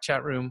Slack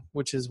chat room,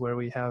 which is where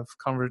we have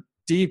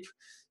deep,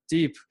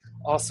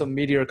 awesome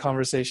Meteor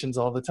conversations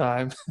all the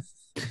time.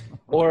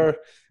 Or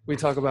we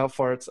talk about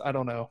farts. I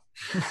don't know.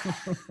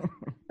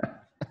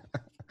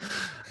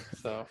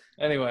 So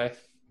anyway,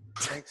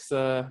 thanks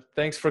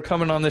for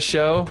coming on the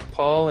show,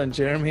 Paul and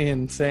Jeremy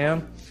and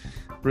Sam.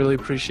 Really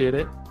appreciate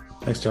it.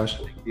 Thanks, Josh.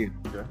 Thank you.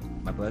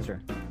 My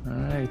pleasure. All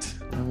right.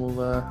 And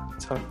we'll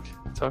talk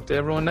to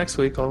everyone next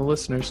week, all the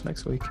listeners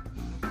next week.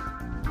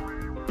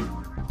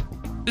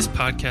 This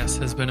podcast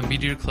has been a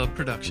Meteor Club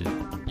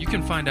production. You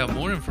can find out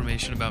more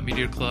information about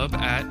Meteor Club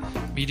at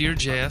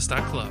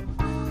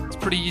meteorjs.club. It's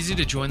pretty easy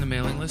to join the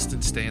mailing list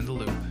and stay in the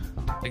loop.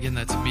 Again,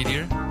 that's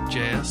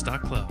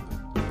meteorjs.club.